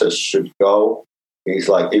process should go, it's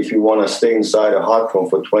like if you want to stay inside a hot room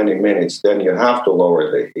for 20 minutes, then you have to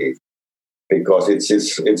lower the heat because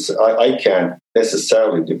it's. I can't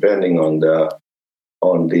necessarily, depending on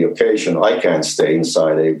the occasion, I can't stay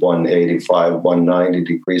inside a 185, 190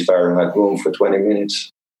 degrees Fahrenheit room for 20 minutes.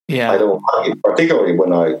 Yeah. I don't like it, particularly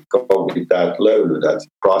when I go with that load, that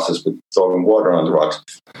process with throwing water on the rocks.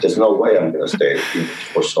 There's no way I'm going to stay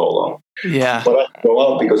for so long. Yeah. But I go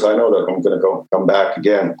out because I know that I'm going to come back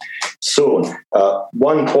again soon.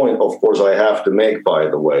 One point, of course, I have to make, by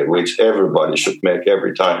the way, which everybody should make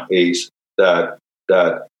every time, is that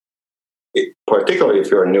particularly if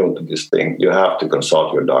you're new to this thing, you have to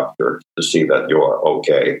consult your doctor to see that you are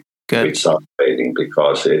okay with sunbathing,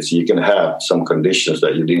 because you can have some conditions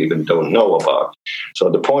that you don't know about. So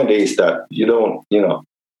the point is that you don't,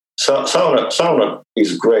 sauna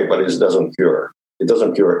is great, but it doesn't cure. It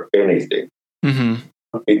doesn't cure anything. Mm-hmm.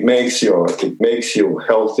 It makes you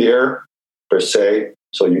healthier per se,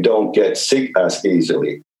 so you don't get sick as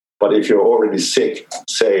easily. But if you're already sick,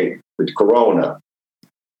 say with corona,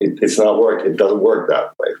 it's not work. It doesn't work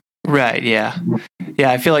that way. Right. Yeah. Yeah.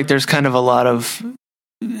 I feel like there's kind of a lot of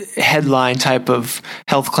headline type of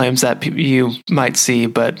health claims that you might see,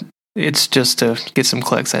 but it's just to get some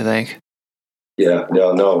clicks, I think. Yeah.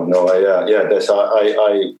 No.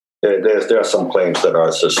 There are some claims that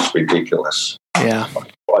are just ridiculous. Yeah.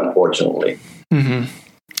 Unfortunately. Mm-hmm.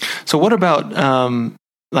 So what about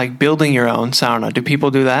like building your own sauna? Do people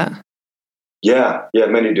do that? Yeah,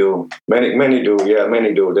 many do. Many do. Yeah,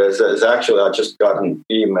 many do. There's actually, I just got an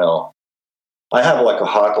email. I have like a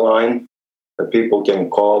hotline that people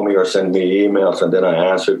can call me or send me emails, and then I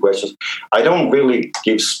answer questions. I don't really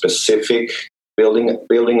give specific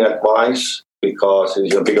building advice because of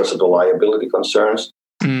the liability concerns.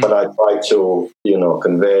 But I try to,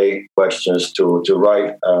 convey questions to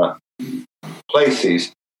right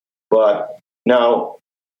places. But now,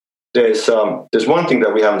 there's one thing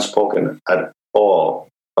that we haven't spoken about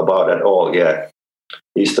yet,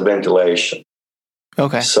 is the ventilation.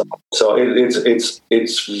 Okay. So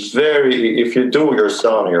it's very, if you do your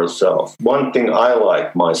sauna yourself, one thing I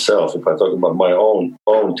like myself, if I talk about my own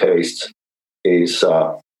tastes, is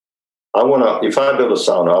if I build a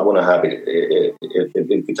sauna, I want to have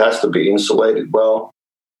it has to be insulated well,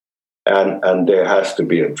 and there has to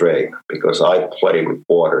be a drain, because I play with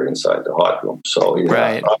water inside the hot room. So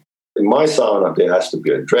right. In my sauna, there has to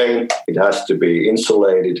be a drain, it has to be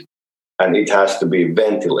insulated, and it has to be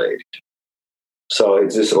ventilated. So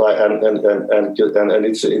it's just like, and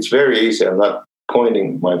it's very easy. I'm not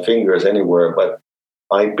pointing my fingers anywhere, but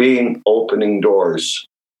I've been opening doors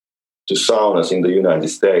to saunas in the United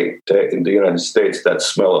States that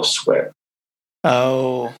smell of sweat.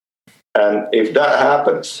 Oh. And if that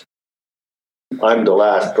happens, I'm the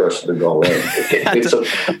last person to go in. It's a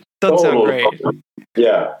doesn't sound great.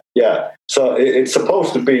 Yeah. So it's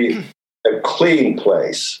supposed to be a clean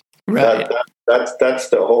place. Right. That's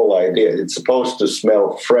the whole idea. It's supposed to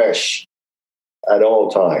smell fresh at all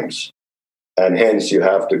times, and hence you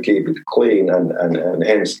have to keep it clean. And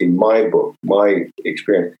hence, in my book, my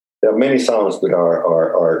experience, there are many saunas that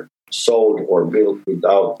are sold or built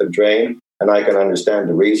without a drain, and I can understand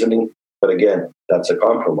the reasoning. But again, that's a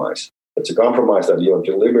compromise. It's a compromise that you're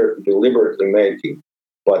deliberately making.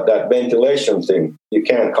 But that ventilation thing, you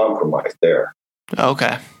can't compromise there.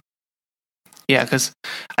 Okay. Yeah, because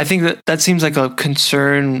I think that seems like a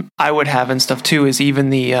concern I would have and stuff too, is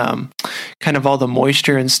even the kind of all the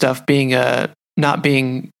moisture and stuff being not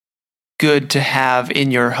being good to have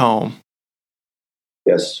in your home.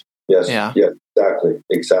 Yes. Yeah.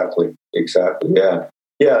 Exactly.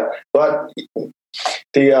 Yeah. But it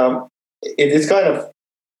is kind of,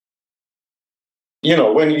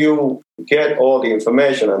 when you get all the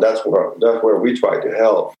information, and that's where we try to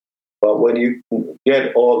help. But when you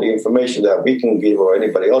get all the information that we can give or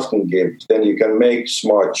anybody else can give, then you can make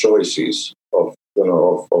smart choices of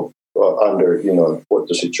under what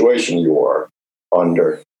the situation you are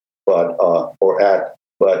under, but or at.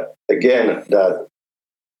 But again, that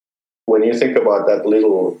when you think about that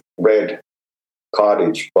little red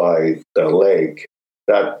cottage by the lake,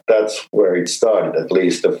 that's where it started. At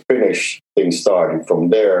least the Finnish thing started from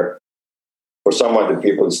there. For some other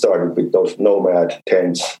people, it started with those nomad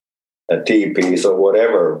tents, teepees or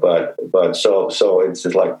whatever. But so it's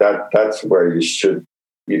just like that. That's where you should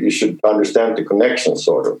understand the connection,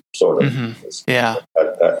 sort of. Mm-hmm. Yeah.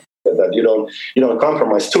 That you don't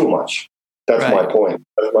compromise too much. That's right. my point.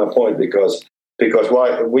 That's my point because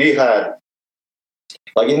why we had,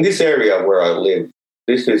 like in this area where I live,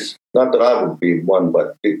 this is not that I would be one,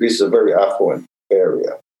 but this is a very affluent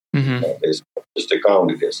area. Mm-hmm. It's just a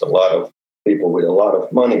county. There's a lot of people with a lot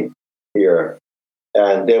of money here.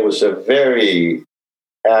 And there was a very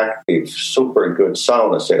active, super good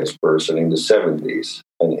sauna salesperson in the 70s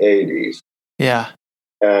and 80s. Yeah.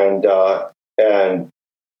 And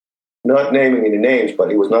not naming any names, but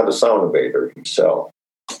he was not a sauna bather himself.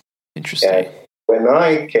 Interesting. And when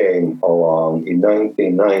I came along in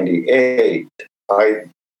 1998, I'm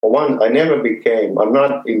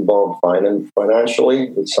not involved financially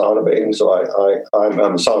with sauna bathing, so I'm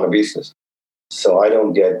a sauna business. So I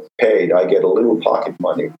don't get paid. I get a little pocket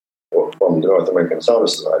money from the North American Sauna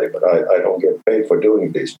Society, but I don't get paid for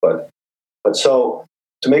doing this. But so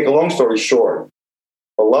to make a long story short,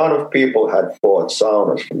 a lot of people had bought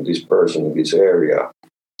saunas from this person in this area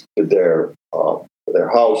to their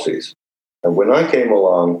houses. And when I came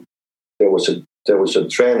along, there was a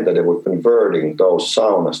trend that they were converting those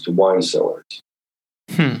saunas to wine cellars.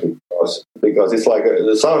 Because it's like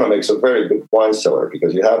the sauna makes a very good wine cellar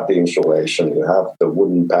because you have the insulation, you have the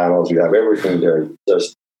wooden panels, you have everything there. You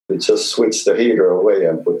just switch the heater away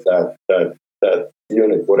and put that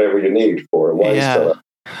unit, whatever you need for a wine cellar.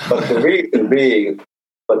 But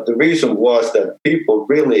the reason was that people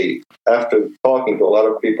really, after talking to a lot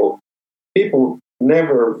of people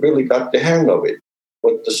never really got the hang of it,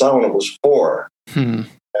 what the sauna was for.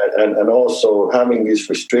 And also having these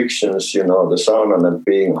restrictions, the sauna not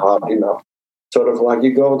being hot enough, sort of like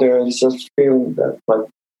you go there and you just feel that, like,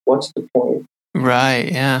 what's the point? Right,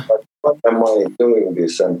 yeah. Like, what am I doing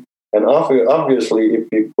this? And obviously, if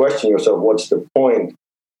you question yourself, what's the point,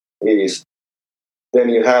 is then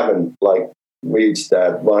you haven't, like, reached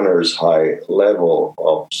that runner's high level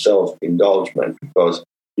of self-indulgence, because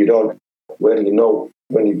you don't, when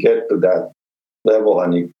you get to that level,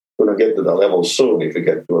 and you're going to get to that level soon, if you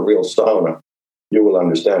get to a real sauna, you will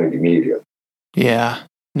understand it immediately. Yeah.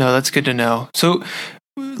 No, that's good to know. So,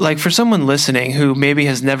 like, for someone listening who maybe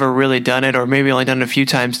has never really done it, or maybe only done it a few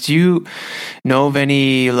times, do you know of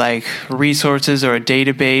any, like, resources or a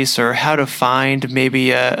database, or how to find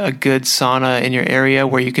maybe a good sauna in your area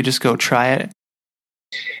where you could just go try it?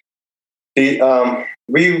 We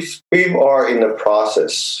are in the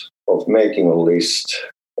process of making a list,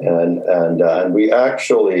 and we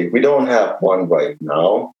don't have one right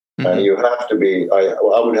now. And you have to be, I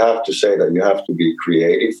would have to say that you have to be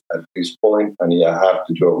creative at this point, and you have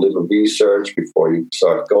to do a little research before you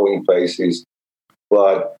start going places.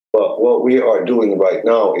 But what we are doing right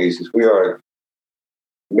now is we are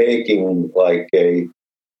making like a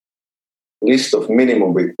list of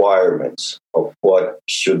minimum requirements of what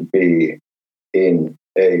should be in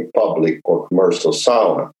a public or commercial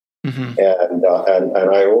sauna. And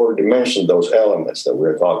I already mentioned those elements that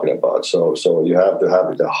we're talking about. So you have to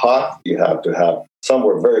have it hot, you have to have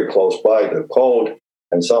somewhere very close by the cold,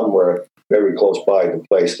 and somewhere very close by the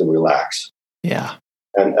place to relax. Yeah.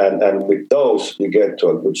 And with those, you get to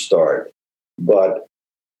a good start. But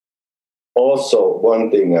also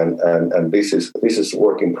one thing, and this is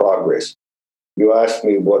work in progress. You asked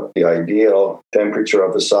me what the ideal temperature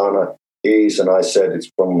of the sauna is, and I said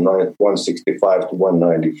it's from 165 to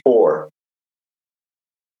 194.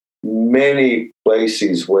 Many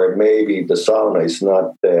places where maybe the sauna is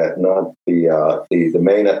not the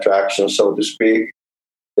main attraction, so to speak,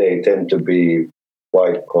 they tend to be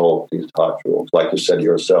quite cold, these hot rooms, like you said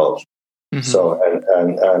yourself. So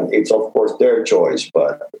and it's of course their choice,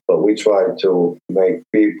 but we try to make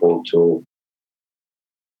people to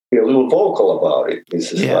be a little vocal about it.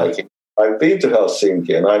 This is like, I've been to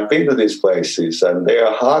Helsinki and I've been to these places and they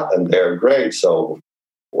are hot and they're great. So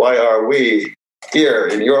why are we here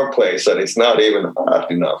in your place and it's not even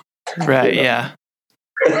hot enough? Right. Yeah.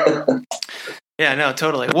 Yeah, no,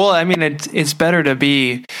 totally. Well, I mean, it's better to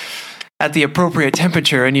be at the appropriate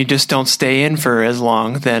temperature and you just don't stay in for as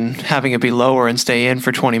long than having it be lower and stay in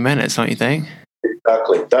for 20 minutes, don't you think?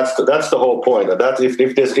 Exactly. That's the whole point. That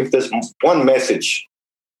if there's one message,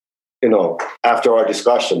 after our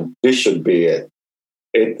discussion, this should be it.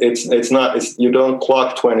 It's not. you don't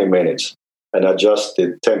clock 20 minutes and adjust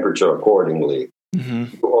the temperature accordingly.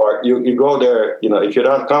 Mm-hmm. Or you go there. If you're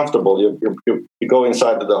not comfortable, you go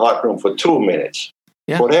inside to the hot room for 2 minutes.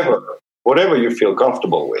 Yeah. Whatever you feel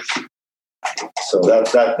comfortable with. So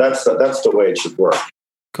that's the way it should work.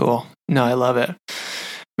 Cool. No, I love it.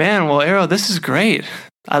 Man, well, Eero, this is great.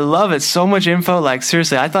 I love it. So much info. Like,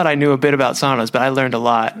 seriously, I thought I knew a bit about saunas, but I learned a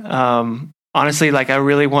lot. Honestly, like, I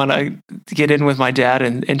really want to get in with my dad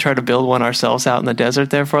and try to build one ourselves out in the desert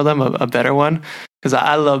there for them, a better one, because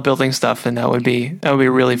I love building stuff, and that would be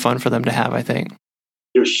really fun for them to have, I think.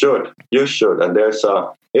 You should. And there's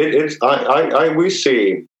we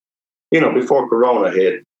see, before Corona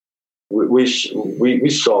hit, we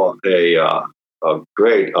saw a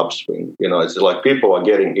great upswing. It's like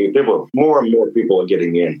more and more people are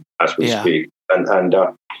getting in as we speak, and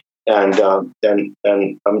I'm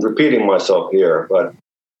repeating myself here, but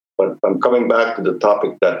I'm coming back to the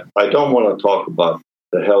topic that I don't want to talk about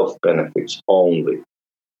the health benefits only,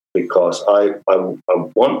 because I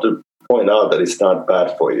want to point out that it's not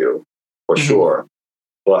bad for you, for sure,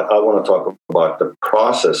 but I want to talk about the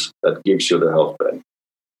process that gives you the health benefit.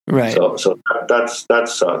 Right. So that's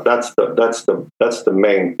the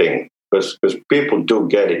main thing, because people do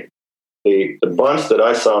get it. The bunch that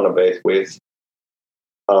I sauna bathe with,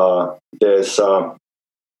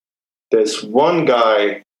 there's one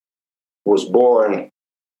guy who was born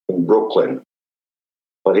in Brooklyn,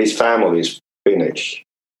 but his family is Finnish.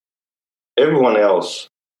 Everyone else,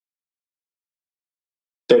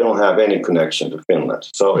 they don't have any connection to Finland.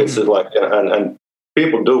 So it's like, and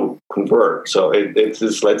people do convert. So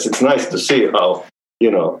it's nice to see how,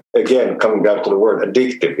 again, coming back to the word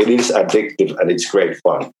addictive, it is addictive and it's great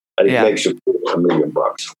fun. And it makes you $1 million.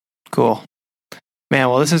 Cool. Man,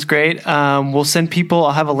 well, this is great. We'll send people,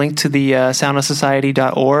 I'll have a link to the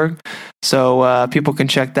saunasociety.org, so people can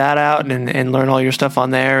check that out and learn all your stuff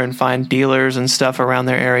on there and find dealers and stuff around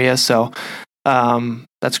their area. So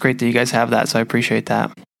that's great that you guys have that. So I appreciate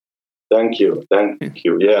that. Thank you.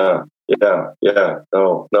 Yeah.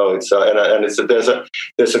 No. It's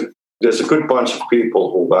there's a good bunch of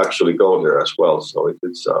people who actually go there as well. So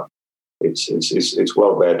it's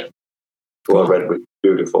well read. Well read,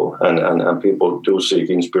 beautiful, and people do seek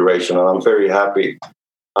inspiration. And I'm very happy.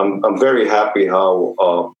 I'm very happy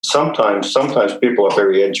how sometimes people are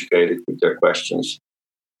very educated with their questions.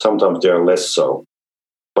 Sometimes they are less so.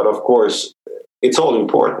 But of course, it's all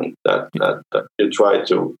important that you try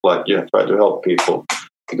to help people,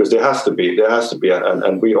 because there has to be,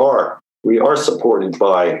 and we are supported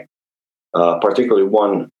by particularly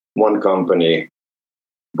one company.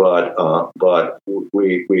 But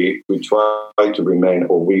we try to remain,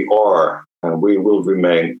 or we are, and we will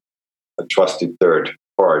remain a trusted third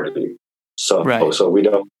party. So we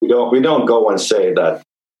don't go and say that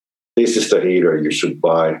this is the heater you should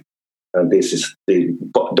buy, and this is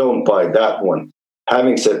don't buy that one.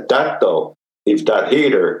 Having said that, though, if that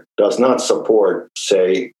heater does not support,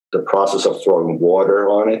 say, the process of throwing water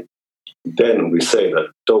on it, then we say that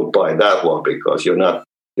don't buy that one, because you're not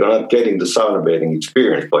getting the sauna bathing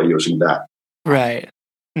experience by using that. Right.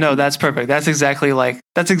 No, that's perfect. That's exactly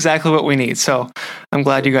what we need. So I'm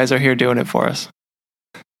glad you guys are here doing it for us.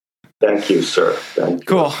 Thank you, sir. Thank you.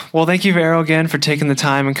 Cool. Well, thank you, Eero, again, for taking the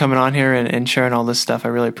time and coming on here and sharing all this stuff. I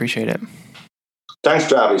really appreciate it. Thanks,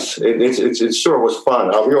 Travis. It sure was fun.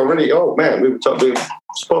 We already, we've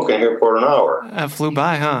spoken here for an hour. It flew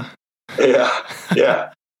by, huh? Yeah.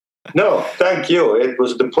 No, thank you.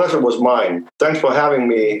 The pleasure was mine. Thanks for having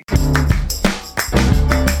me.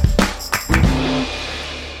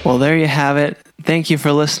 Well, there you have it. Thank you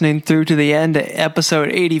for listening through to the end of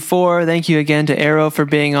episode 84. Thank you again to Eero for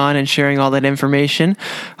being on and sharing all that information.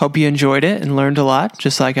 Hope you enjoyed it and learned a lot,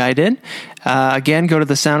 just like I did. Again, go to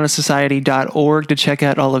the saunasociety.org to check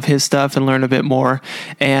out all of his stuff and learn a bit more.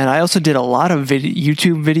 And I also did a lot of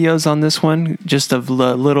YouTube videos on this one, just of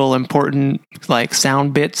little important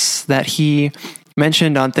sound bits that he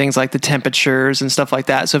mentioned on things like the temperatures and stuff like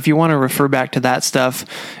that. So if you want to refer back to that stuff,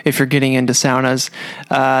 if you're getting into saunas,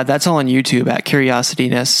 that's all on YouTube at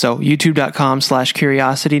CuriosityNess. So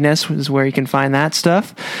youtube.com/CuriosityNess is where you can find that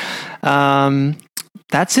stuff.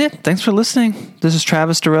 That's it. Thanks for listening. This is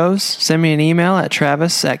Travis DeRose. Send me an email at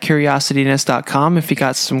travis@curiosityness.com if you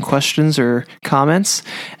got some questions or comments.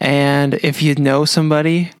 And if you know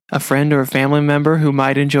somebody a friend or a family member who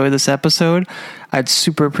might enjoy this episode, I'd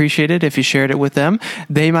super appreciate it if you shared it with them.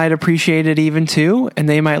 They might appreciate it even too, and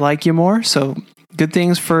they might like you more. So good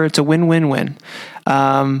things it's a win-win-win.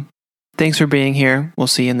 Thanks for being here. We'll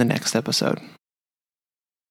see you in the next episode.